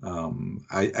to.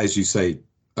 As you say,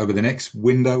 over the next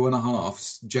window and a half,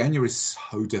 January is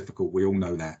so difficult. We all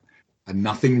know that. And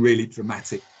nothing really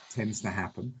dramatic tends to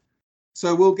happen.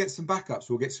 So we'll get some backups.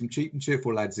 We'll get some cheap and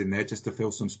cheerful lads in there just to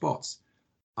fill some spots.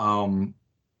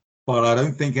 But I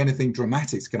don't think anything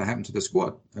dramatic is going to happen to the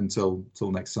squad until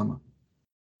next summer.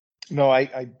 No,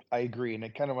 I agree. And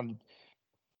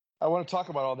I want to talk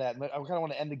about all that. I kind of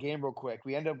want to end the game real quick.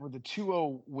 We end up with a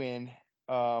 2-0 win.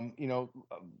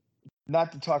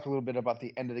 Not to talk a little bit about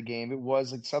the end of the game. It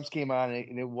was like subs came on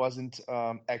and it wasn't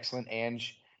excellent.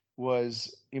 Ange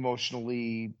was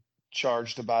emotionally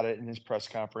charged about it in his press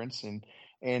conference,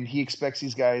 and he expects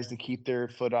these guys to keep their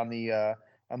foot on the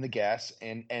gas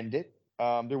and end it.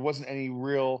 There wasn't any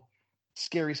real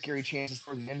scary chances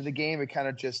for the end of the game. It kind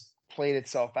of just played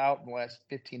itself out in the last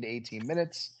 15 to 18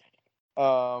 minutes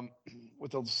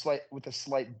with a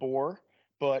slight bore,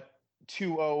 but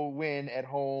 2-0 win at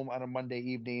home on a Monday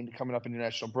evening coming up in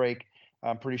international break.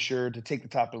 I'm pretty sure to take the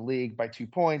top of the league by 2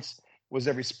 points was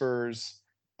every Spurs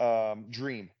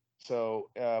dream. So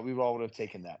we all would have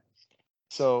taken that.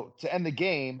 So to end the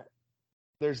game,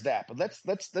 there's that. But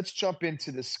let's jump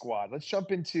into the squad. Let's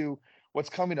jump into what's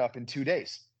coming up in 2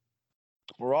 days.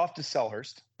 We're off to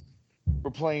Selhurst.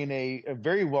 We're playing a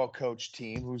very well-coached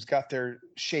team who's got their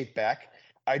shape back.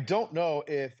 I don't know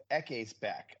if Eke's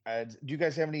back. Do you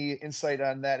guys have any insight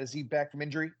on that? Is he back from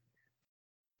injury?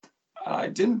 I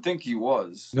didn't think he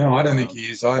was. No, I don't think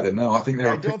he is either. No, I think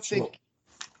they're. I don't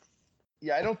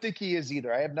think he is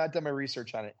either. I have not done my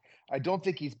research on it. I don't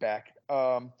think he's back.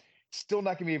 Still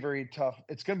not going to be a very tough.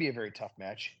 It's going to be a very tough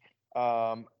match.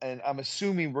 And I'm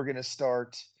assuming we're going to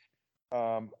start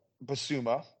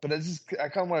Basuma. But I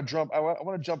kind of want to jump. I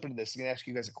want to jump into this. I'm going to ask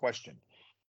you guys a question.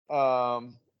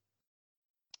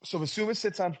 So Basuma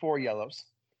sits on 4 yellows.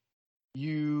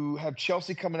 You have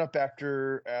Chelsea coming up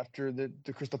after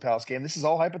the Crystal Palace game. This is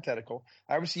all hypothetical.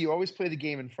 Obviously, you always play the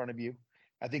game in front of you.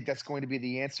 I think that's going to be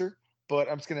the answer. But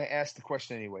I'm just going to ask the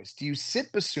question anyways. Do you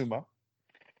sit Basuma?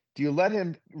 Do you let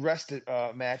him rest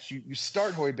a match? You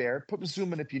start Højbjerg, put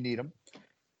Basuma in if you need him.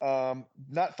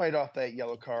 Not fight off that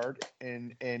yellow card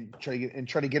and try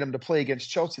to get him to play against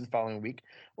Chelsea the following week,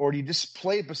 or do you just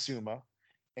play Basuma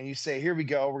and you say, here we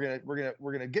go,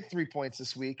 we're gonna get 3 points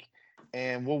this week,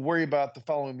 and we'll worry about the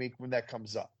following week when that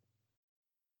comes up.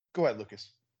 Go ahead,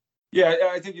 Lucas. Yeah,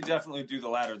 I think you definitely do the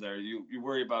latter there. You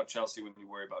worry about Chelsea when you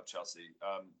worry about Chelsea.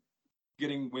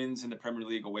 Getting wins in the Premier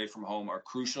League away from home are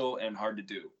crucial and hard to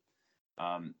do.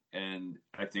 And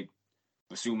I think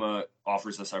Basuma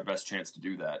offers us our best chance to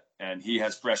do that. And he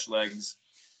has fresh legs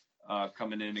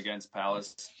coming in against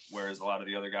Palace, whereas a lot of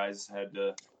the other guys had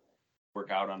to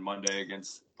work out on Monday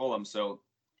against Fulham. So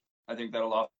I think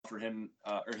that'll offer him,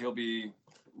 or he'll be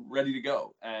ready to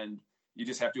go. And you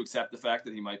just have to accept the fact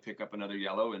that he might pick up another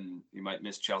yellow and he might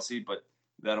miss Chelsea, but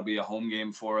that'll be a home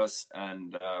game for us,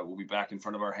 and we'll be back in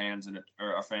front of our fans in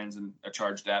a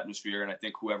charged atmosphere. And I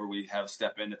think whoever we have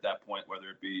step in at that point, whether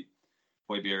it be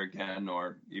Højbjerg again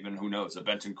or even, who knows, a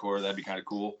Bentancur, that'd be kind of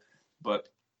cool. But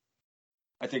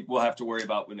I think we'll have to worry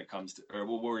about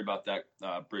we'll worry about that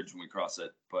bridge when we cross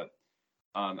it. But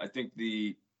I think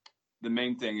the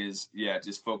main thing is,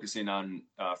 just focusing on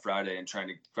Friday and trying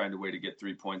to find a way to get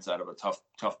 3 points out of a tough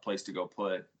place to go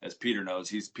play. As Peter knows,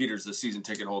 Peter's the season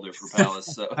ticket holder for Palace.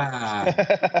 So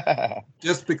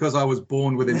just because I was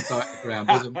born within sight of the ground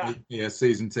doesn't make me a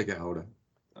season ticket holder.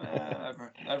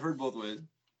 I've heard both ways.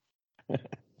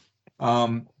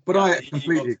 But I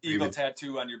completely agree eagle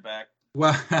tattoo on your back.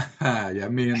 Well, yeah,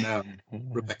 me and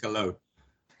Rebecca Lowe.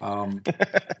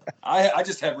 I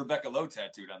just have Rebecca Lowe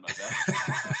tattooed on my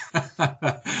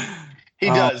back. He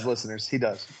does, listeners. He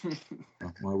does.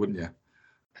 Why wouldn't you?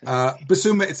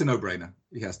 Basuma, it's a no-brainer.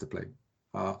 He has to play.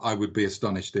 I would be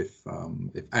astonished if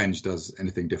Ange does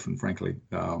anything different, frankly.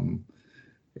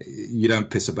 You don't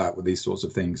piss about with these sorts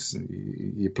of things.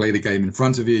 You play the game in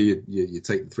front of you, you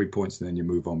take the 3 points, and then you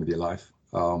move on with your life.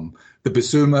 The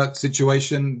Basuma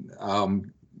situation,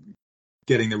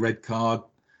 getting the red card,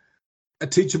 a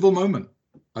teachable moment.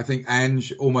 I think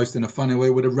Ange, almost in a funny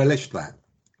way, would have relished that.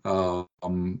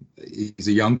 He's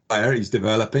a young player, he's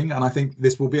developing, and I think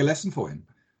this will be a lesson for him.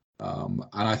 And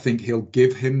I think he'll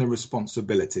give him the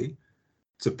responsibility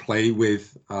to play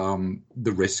with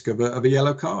the risk of a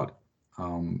yellow card.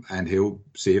 And he'll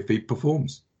see if he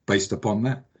performs based upon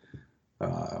that.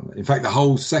 In fact, the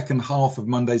whole second half of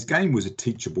Monday's game was a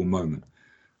teachable moment.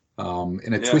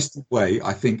 In a twisted way,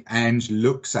 I think Ange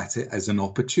looks at it as an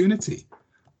opportunity.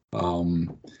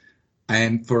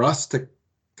 And for us to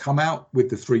come out with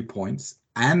the 3 points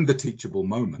and the teachable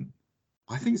moment,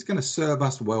 I think it's going to serve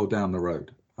us well down the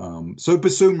road. So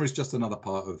Basuma is just another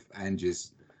part of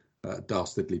Ange's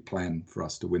dastardly plan for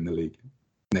us to win the league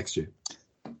next year.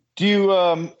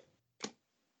 Do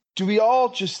we all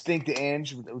just think that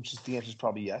Ange, which is the answer is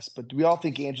probably yes, but do we all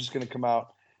think Ange is going to come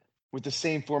out with the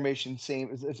same formation,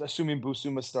 assuming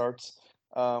Busuma starts,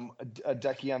 a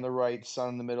Decky on the right, Son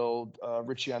in the middle,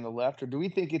 Richie on the left, or do we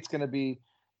think it's going to be?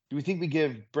 Do we think we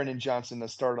give Brennan Johnson a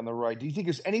start on the right? Do you think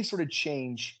there's any sort of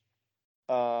change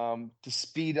to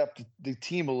speed up the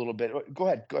team a little bit? Go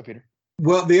ahead, Peter.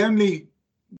 Well, the only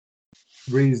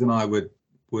reason I would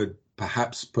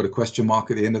perhaps put a question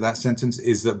mark at the end of that sentence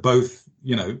is that both,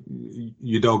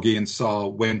 Udogie and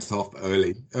Sarr went off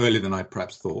earlier than I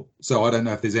perhaps thought. So I don't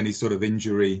know if there's any sort of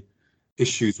injury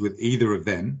issues with either of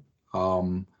them.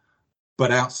 But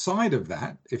outside of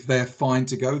that, if they're fine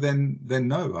to go, then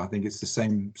no, I think it's the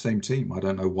same team. I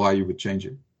don't know why you would change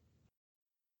it.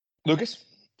 Lucas?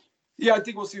 Yeah, I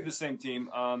think we'll see the same team.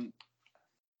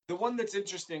 The one that's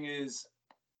interesting is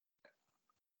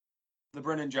the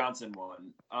Brennan Johnson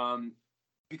one.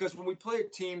 Because when we play a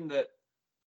team that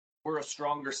we're a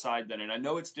stronger side than, and I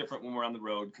know it's different when we're on the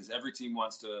road because every team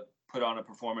wants to put on a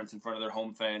performance in front of their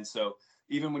home fans. So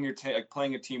even when you're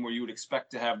playing a team where you would expect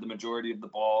to have the majority of the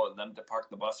ball and them to park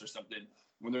the bus or something,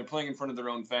 when they're playing in front of their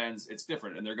own fans, it's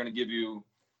different, and they're going to give you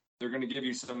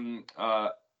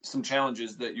some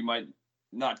challenges that you might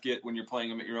not get when you're playing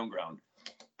them at your own ground.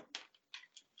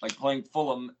 Like playing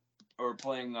Fulham or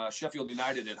playing Sheffield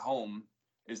United at home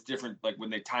is different. Like when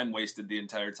they time wasted the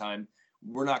entire time,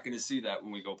 we're not going to see that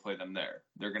when we go play them there.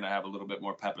 They're going to have a little bit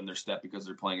more pep in their step because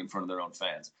they're playing in front of their own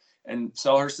fans. And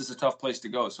Selhurst is a tough place to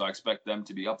go, so I expect them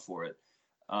to be up for it.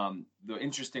 The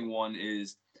interesting one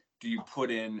is, do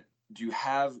you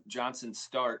have Johnson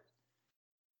start?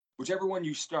 Whichever one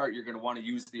you start, you're going to want to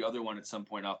use the other one at some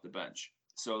point off the bench.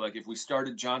 So like if we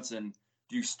started Johnson,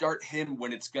 do you start him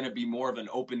when it's going to be more of an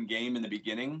open game in the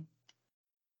beginning?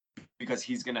 Because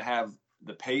he's going to have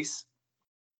the pace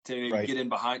to get in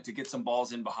behind, to get some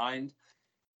balls in behind,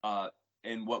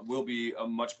 in what will be a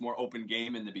much more open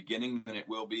game in the beginning than it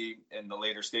will be in the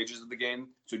later stages of the game.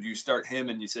 So do you start him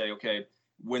and you say, okay,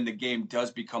 when the game does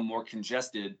become more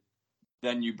congested,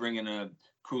 then you bring in a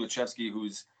Kulichevsky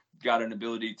who's got an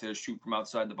ability to shoot from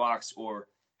outside the box or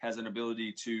has an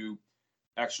ability to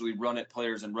actually run at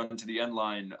players and run to the end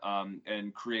line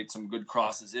and create some good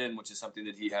crosses in, which is something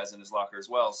that he has in his locker as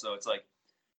well. So it's like,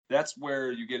 that's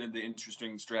where you get into the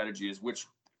interesting strategy is which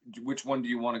one do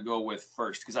you want to go with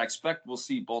first? Because I expect we'll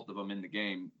see both of them in the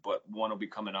game, but one will be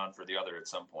coming on for the other at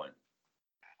some point.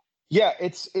 Yeah,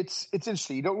 it's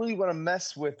interesting. You don't really want to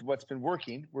mess with what's been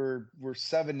working. We're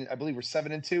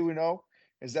 7-2.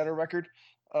 Is that a record?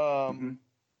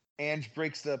 Ange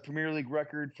breaks the Premier League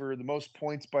record for the most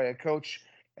points by a coach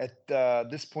at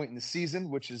this point in the season,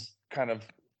 which is kind of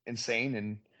insane,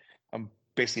 and I'm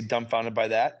basically dumbfounded by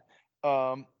that.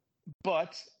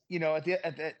 But at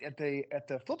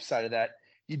the flip side of that,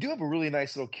 you do have a really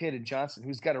nice little kid in Johnson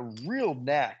who's got a real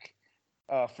knack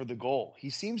for the goal. He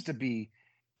seems to be.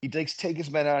 He likes to take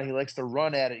his men out. He likes to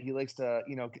run at it. He likes to,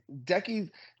 Decky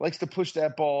likes to push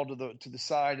that ball to the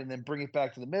side and then bring it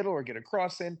back to the middle or get a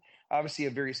cross in. Obviously,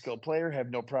 a very skilled player. Have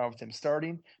no problem with him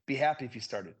starting. Be happy if he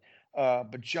started.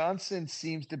 But Johnson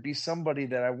seems to be somebody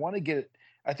that I want to get.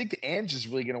 I think the Ange is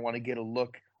really going to want to get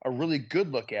a really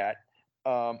good look at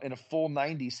in a full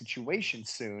 90 situation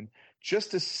soon,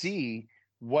 just to see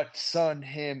what Son,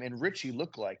 him, and Richie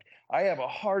look like. I have a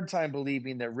hard time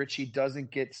believing that Richie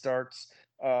doesn't get starts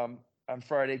on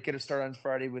Friday, get a start on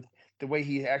Friday with the way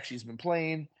he actually has been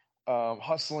playing,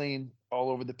 hustling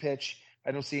all over the pitch.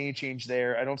 I don't see any change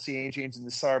there. I don't see any change in the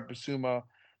Sarr Basuma,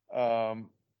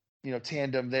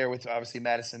 tandem there with obviously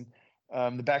Madison.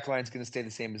 The back line is going to stay the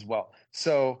same as well.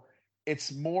 So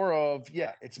it's more of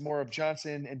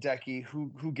Johnson and Decky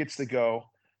who gets to go.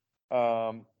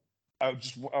 I'm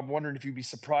wondering if you'd be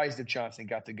surprised if Johnson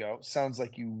got to go. Sounds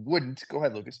like you wouldn't. Go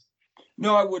ahead, Lucas.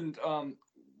 No, I wouldn't.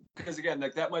 Because again,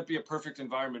 like that might be a perfect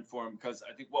environment for him. Because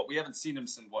I think we haven't seen him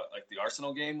since the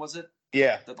Arsenal game, was it?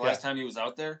 Yeah. The last time he was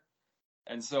out there,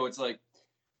 and so it's like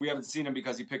we haven't seen him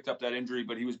because he picked up that injury.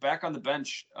 But he was back on the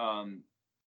bench.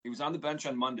 He was on the bench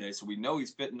on Monday, so we know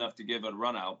he's fit enough to give it a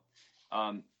run out.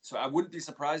 So I wouldn't be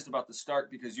surprised about the start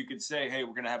because you could say, hey,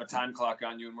 we're going to have a time clock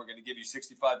on you and we're going to give you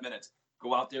 65 minutes.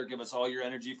 Go out there, give us all your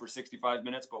energy for 65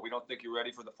 minutes, but we don't think you're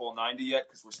ready for the full 90 yet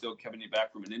because we're still coming you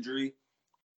back from an injury.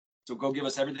 So go give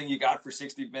us everything you got for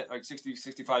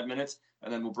 65 minutes,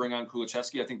 and then we'll bring on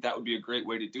Kulichevsky. I think that would be a great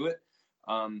way to do it.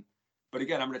 But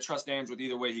again, I'm going to trust Ange with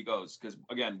either way he goes, because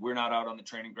again, we're not out on the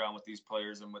training ground with these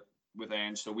players and with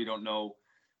Ange, so we don't know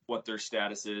what their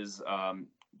status is.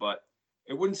 But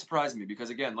it wouldn't surprise me,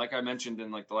 because again, like I mentioned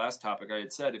in like the last topic, I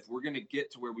had said, if we're going to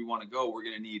get to where we want to go, we're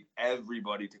going to need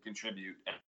everybody to contribute,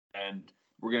 and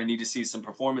we're going to need to see some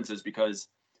performances, because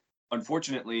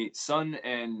unfortunately, Son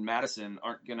and Madison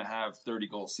aren't going to have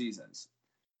 30-goal seasons.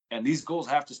 And these goals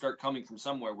have to start coming from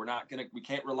somewhere. We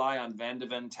can't rely on Van de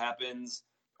Ven tap-ins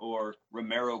or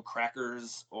Romero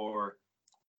crackers or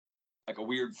like a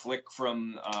weird flick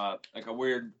from like a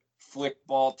weird flick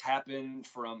ball tap-in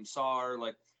from Saar.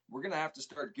 Like, we're going to have to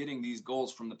start getting these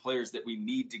goals from the players that we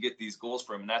need to get these goals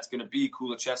from. And that's going to be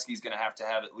Kulichevsky's going to have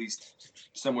at least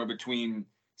somewhere between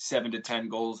 7 to 10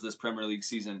 goals this Premier League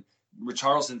season.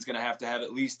 Richarlison's going to have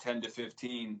at least 10 to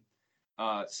 15.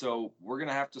 So we're going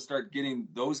to have to start getting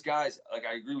those guys. Like,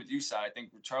 I agree with you, Si. I think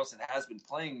Richarlison has been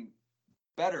playing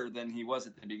better than he was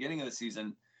at the beginning of the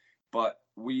season, but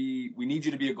we need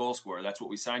you to be a goal scorer. That's what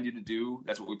we signed you to do.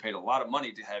 That's what we paid a lot of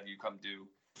money to have you come do.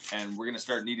 And we're going to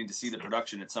start needing to see the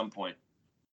production at some point.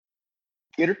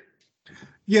 Peter?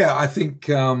 Yeah, I think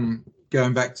going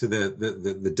back to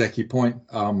the Decky point,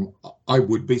 I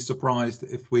would be surprised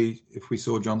if we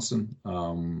saw Johnson.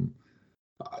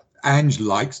 Ange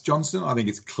likes Johnson. I think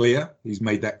it's clear. He's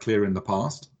made that clear in the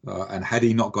past. And had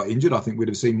he not got injured, I think we'd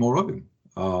have seen more of him.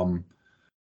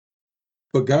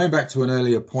 But going back to an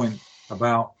earlier point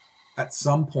about at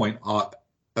some point our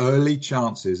early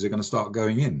chances are going to start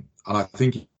going in. And I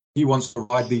think he wants to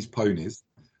ride these ponies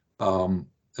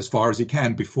as far as he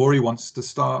can before he wants to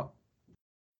start,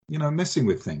 messing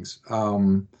with things.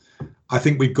 I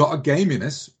think we've got a game in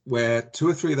us where 2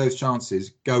 or 3 of those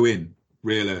chances go in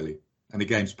real early and the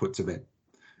game's put to bed.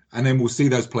 And then we'll see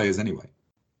those players anyway.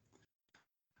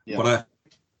 Yeah. But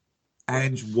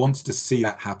Ange wants to see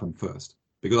that happen first,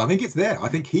 because I think it's there. I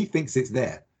think he thinks it's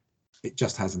there. It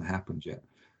just hasn't happened yet.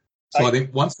 So I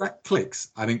think once that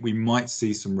clicks, I think we might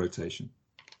see some rotation.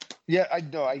 Yeah,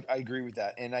 I agree with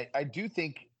that. And I do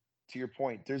think, to your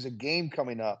point, there's a game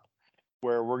coming up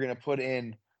where we're going to put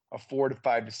in a 4 to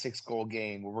 5 to 6 goal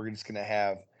game where we're just going to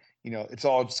have, it's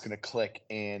all just going to click,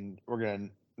 and we're going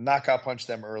to knock out punch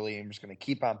them early, and we're just going to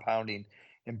keep on pounding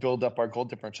and build up our goal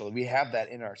differential. We have that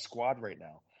in our squad right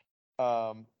now.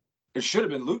 It should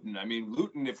have been Luton. I mean,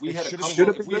 Luton, if 2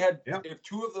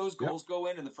 of those goals go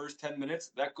in the first 10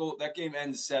 minutes, that game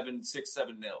ends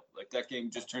 6-7-0. Like, that game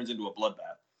just turns into a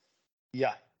bloodbath.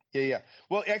 Yeah.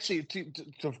 Well, actually,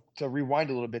 to rewind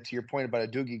a little bit to your point about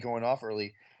Adugi going off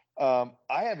early, I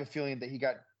have a feeling that he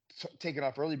got taken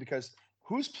off early because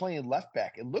who's playing left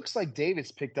back? It looks like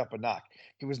Davis picked up a knock.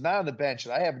 He was not on the bench,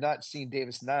 and I have not seen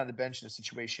Davis not on the bench in a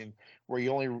situation where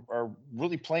you only are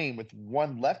really playing with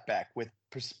one left back, with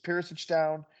Perisic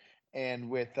down and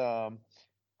with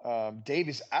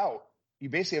Davis out. You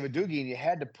basically have Adugi, and you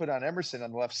had to put on Emerson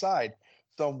on the left side.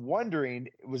 So I'm wondering,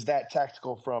 was that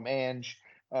tactical from Ange,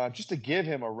 just to give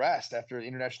him a rest after the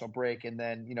international break, and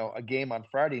then, a game on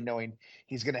Friday, knowing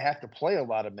he's going to have to play a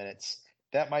lot of minutes.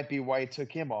 That might be why he took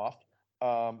him off.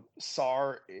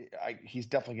 Saar, he's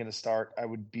definitely going to start. I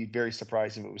would be very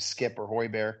surprised if it was Skip or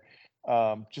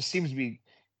Højbjerg. Just seems to be,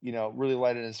 really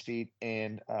light on his feet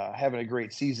and having a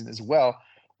great season as well.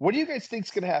 What do you guys think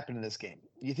is going to happen in this game?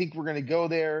 You think we're going to go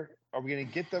there? Are we going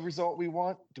to get the result we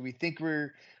want? Do we think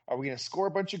are we going to score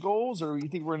a bunch of goals, or do you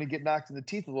think we're going to get knocked in the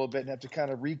teeth a little bit and have to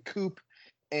kind of recoup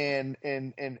and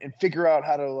figure out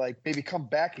how to maybe come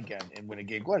back again and win a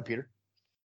game? Go ahead, Peter.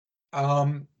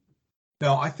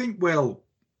 No, I think we'll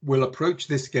approach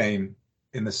this game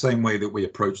in the same way that we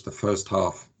approached the first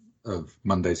half of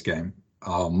Monday's game.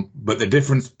 But the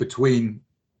difference between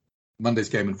Monday's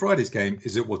game and Friday's game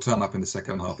is it will turn up in the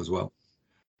second half as well.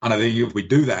 And I think if we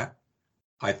do that,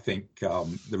 I think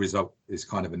the result is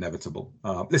kind of inevitable.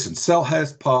 Listen,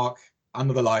 Selhurst Park,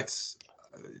 under the lights,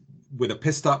 with a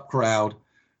pissed up crowd,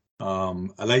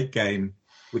 a late game,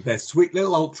 with their sweet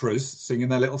little ultras singing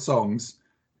their little songs,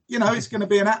 it's going to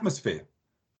be an atmosphere.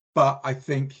 But I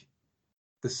think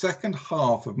the second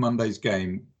half of Monday's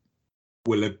game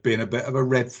will have been a bit of a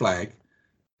red flag,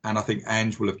 and I think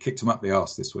Ange will have kicked him up the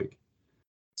arse this week.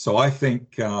 So I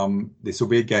think this will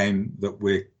be a game that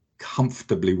we're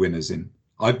comfortably winners in.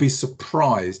 I'd be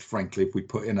surprised, frankly, if we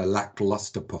put in a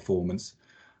lackluster performance.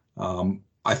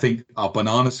 I think our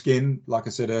banana skin, like I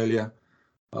said earlier,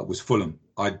 was Fulham.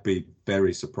 I'd be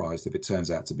very surprised if it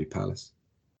turns out to be Palace.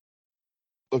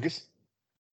 Lucas?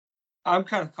 I'm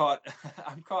kind of caught.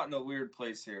 I'm caught in a weird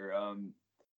place here.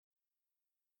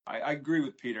 I agree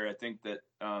with Peter. I think that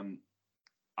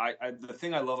the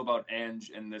thing I love about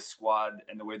Ange and this squad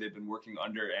and the way they've been working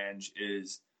under Ange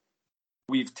is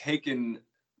we've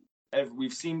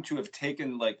seemed to have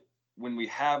taken, like, when we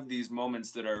have these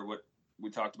moments that are what we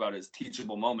talked about as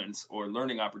teachable moments or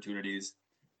learning opportunities,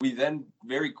 we then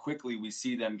very quickly we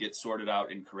see them get sorted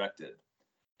out and corrected.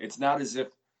 It's not as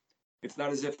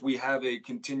if we have a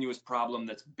continuous problem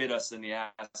that's bit us in the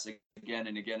ass again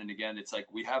and again and again. It's like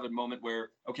we have a moment where,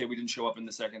 okay, we didn't show up in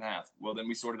the second half. Well, then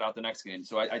we sorted out the next game.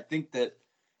 So I think that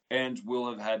Ange will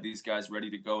have had these guys ready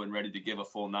to go and ready to give a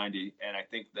full 90. And I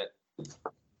think that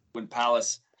when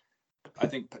Palace, I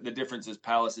think the difference is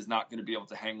Palace is not going to be able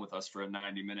to hang with us for a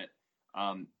 90-minute.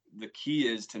 The key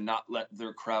is to not let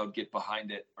their crowd get behind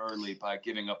it early by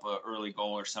giving up an early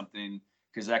goal or something,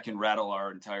 because that can rattle our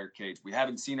entire cage. We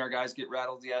haven't seen our guys get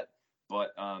rattled yet,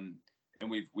 but and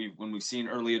when we've seen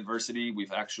early adversity,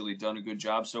 we've actually done a good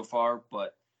job so far.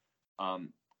 But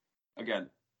again,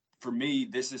 for me,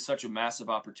 this is such a massive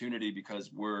opportunity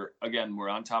because we're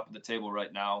on top of the table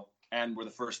right now, and we're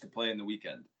the first to play in the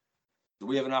weekend. So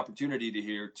we have an opportunity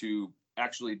to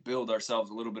actually build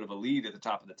ourselves a little bit of a lead at the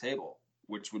top of the table,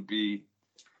 which would be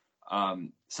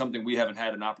something we haven't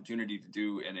had an opportunity to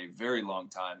do in a very long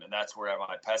time. And that's where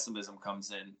my pessimism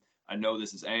comes in. I know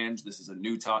this is Ange. This is a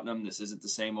new Tottenham. This isn't the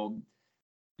same old,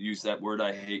 use that word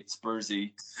I hate,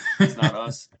 Spursy. It's not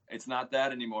us. It's not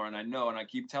that anymore. And I know, and I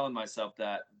keep telling myself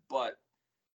that. But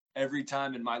every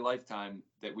time in my lifetime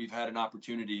that we've had an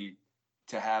opportunity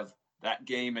to have that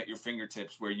game at your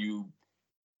fingertips where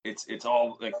it's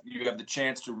all like you have the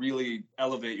chance to really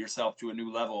elevate yourself to a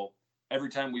new level. Every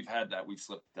time we've had that, we've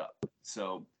slipped up.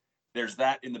 So there's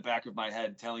that in the back of my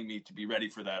head telling me to be ready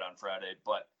for that on Friday.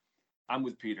 But I'm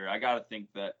with Peter. I got to think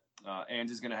that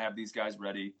Ange is going to have these guys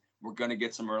ready. We're going to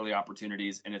get some early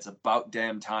opportunities, and it's about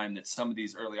damn time that some of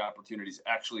these early opportunities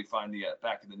actually find the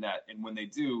back of the net. And when they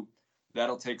do,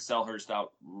 that'll take Selhurst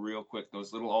out real quick.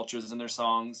 Those little ultras in their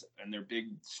songs and their big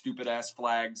stupid ass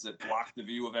flags that block the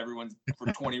view of everyone for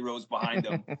 20 rows behind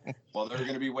them. Well, they're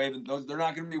going to be waving those. They're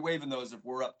not going to be waving those if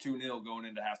we're up 2-0 going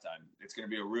into halftime. It's going to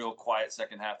be a real quiet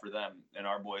second half for them and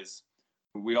our boys.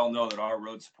 We all know that our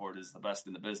road support is the best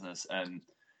in the business. And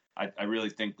I really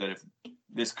think that if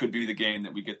this could be the game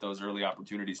that we get those early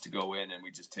opportunities to go in and we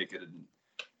just take it and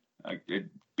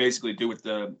basically do what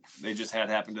they just had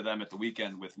happen to them at the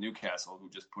weekend with Newcastle, who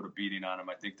just put a beating on them.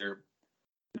 I think there's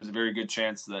a very good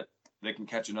chance that they can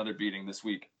catch another beating this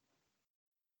week.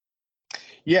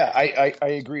 Yeah, I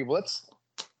agree. Well,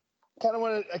 I kind of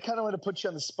want to put you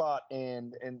on the spot,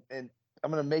 and I'm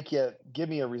going to make you give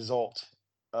me a result.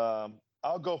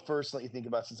 I'll go first. Let you think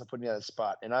about it since I'm putting you on the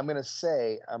spot, and I'm going to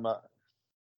say I'm not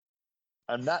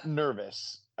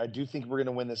nervous. I do think we're going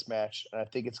to win this match, and I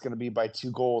think it's going to be by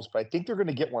 2 goals, but I think they're going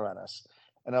to get one on us.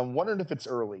 And I'm wondering if it's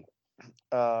early.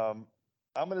 I'm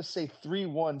going to say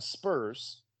 3-1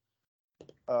 Spurs.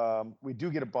 We do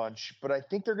get a bunch, but I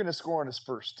think they're going to score on us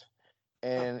first.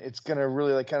 And it's going to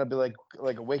really kind of be like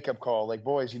a wake-up call. Like,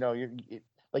 boys,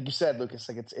 like you said, Lucas,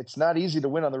 like it's not easy to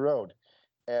win on the road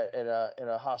in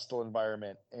a hostile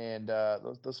environment. And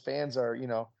those fans are,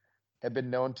 have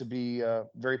been known to be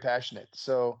very passionate.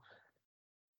 So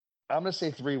I'm going to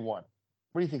say 3-1. What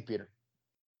do you think, Peter?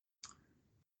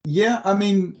 Yeah, I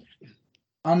mean,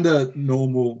 under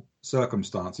normal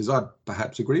circumstances, I'd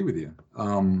perhaps agree with you.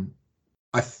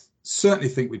 I certainly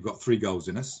think we've got 3 goals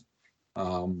in us,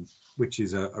 which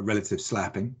is a relative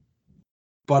slapping.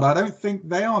 But I don't think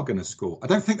they are going to score. I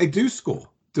don't think they do score,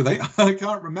 do they? I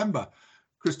can't remember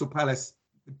Crystal Palace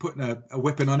putting a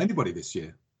whipping on anybody this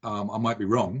year. I might be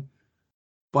wrong,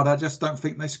 but I just don't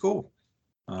think they score.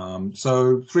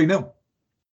 So 3-0. There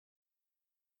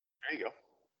you go.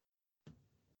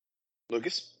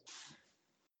 Lucas?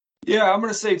 Yeah, I'm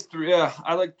going to say 3. Yeah,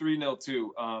 I like 3-0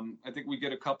 too. I think we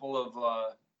get a couple of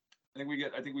I think we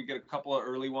get a couple of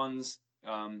early ones,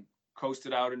 coast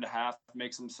it out into half,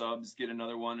 make some subs, get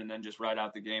another one, and then just ride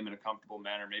out the game in a comfortable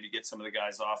manner. Maybe get some of the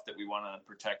guys off that we want to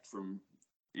protect from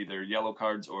either yellow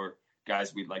cards or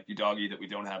guys we'd like Udoggy that we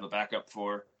don't have a backup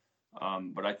for.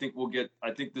 But I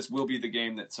think this will be the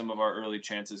game that some of our early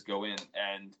chances go in.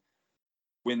 And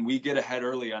when we get ahead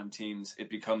early on teams, it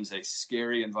becomes a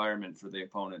scary environment for the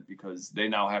opponent because they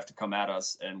now have to come at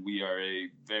us, and we are a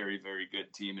very, very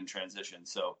good team in transition.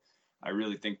 So I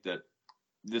really think that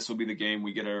this will be the game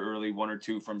we get an early 1 or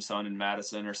 2 from Son and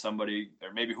Madison or somebody,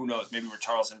 or maybe who knows, maybe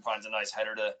Richarlison finds a nice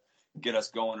header to get us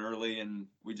going early and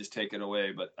we just take it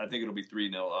away. But I think it'll be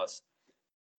 3-0 us.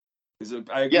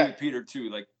 I agree with Peter too.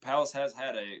 Like Palace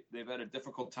they've had a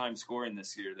difficult time scoring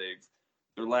this year.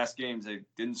 Their last games, they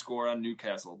didn't score on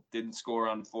Newcastle, didn't score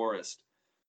on Forest,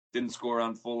 didn't score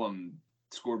on Fulham,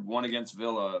 scored 1 against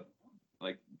Villa,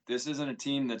 Like, this isn't a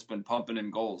team that's been pumping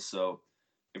in goals. So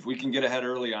if we can get ahead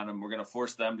early on them, we're going to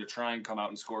force them to try and come out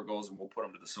and score goals, and we'll put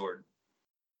them to the sword.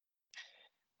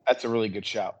 That's a really good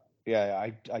shout. Yeah,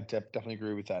 I definitely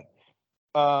agree with that.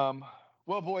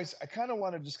 Well, boys, I kind of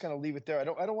want to just kind of leave it there. I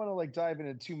don't want to like dive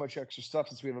into too much extra stuff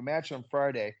since we have a match on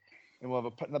Friday, and we'll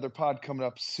have another pod coming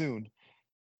up soon.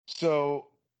 So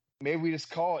maybe we just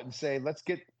call it and say, let's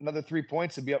get another 3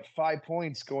 points and be up 5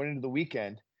 points going into the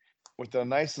weekend with a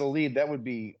nice little lead. That would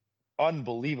be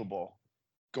unbelievable.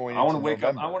 Going I want to wake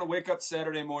November. I want to wake up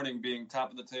Saturday morning being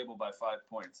top of the table by 5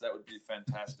 points. That would be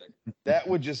fantastic. That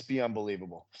would just be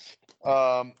unbelievable.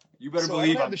 You better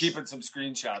believe I'm keeping some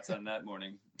screenshots on that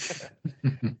morning.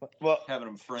 Well, having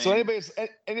them framed. So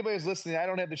anybody's listening, I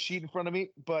don't have the sheet in front of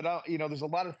me, but there's a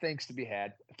lot of thanks to be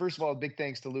had. First of all, big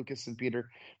thanks to Lucas and Peter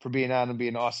for being on and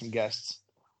being awesome guests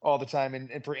all the time,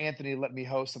 and for Anthony to let me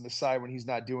host on the side when he's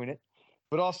not doing it.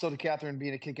 But also to Catherine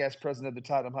being a kick-ass president of the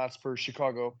Tottenham Hotspur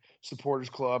Chicago Supporters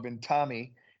Club, and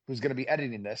Tommy, who's going to be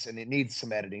editing this, and it needs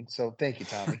some editing. So thank you,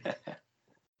 Tommy.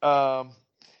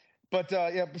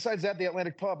 Besides that, the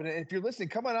Atlantic Pub. And if you're listening,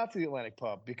 come on out to the Atlantic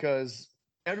Pub because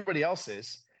everybody else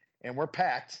is, and we're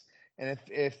packed. And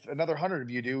if another 100 of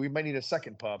you do, we might need a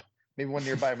second pub, maybe one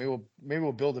nearby. Maybe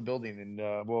we'll build a building and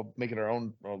we'll make it our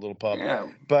own little pub. Yeah,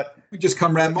 but we just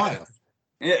come round my house.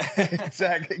 Yeah,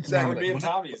 exactly. Me and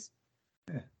Tommy's.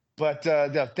 Yeah. But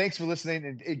thanks for listening,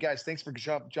 and hey, guys, thanks for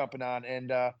jumping on,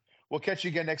 and we'll catch you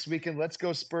again next weekend. Let's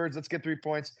go Spurs! Let's get 3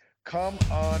 points. Come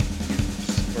on,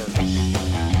 Spurs!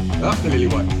 Up the lily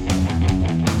white.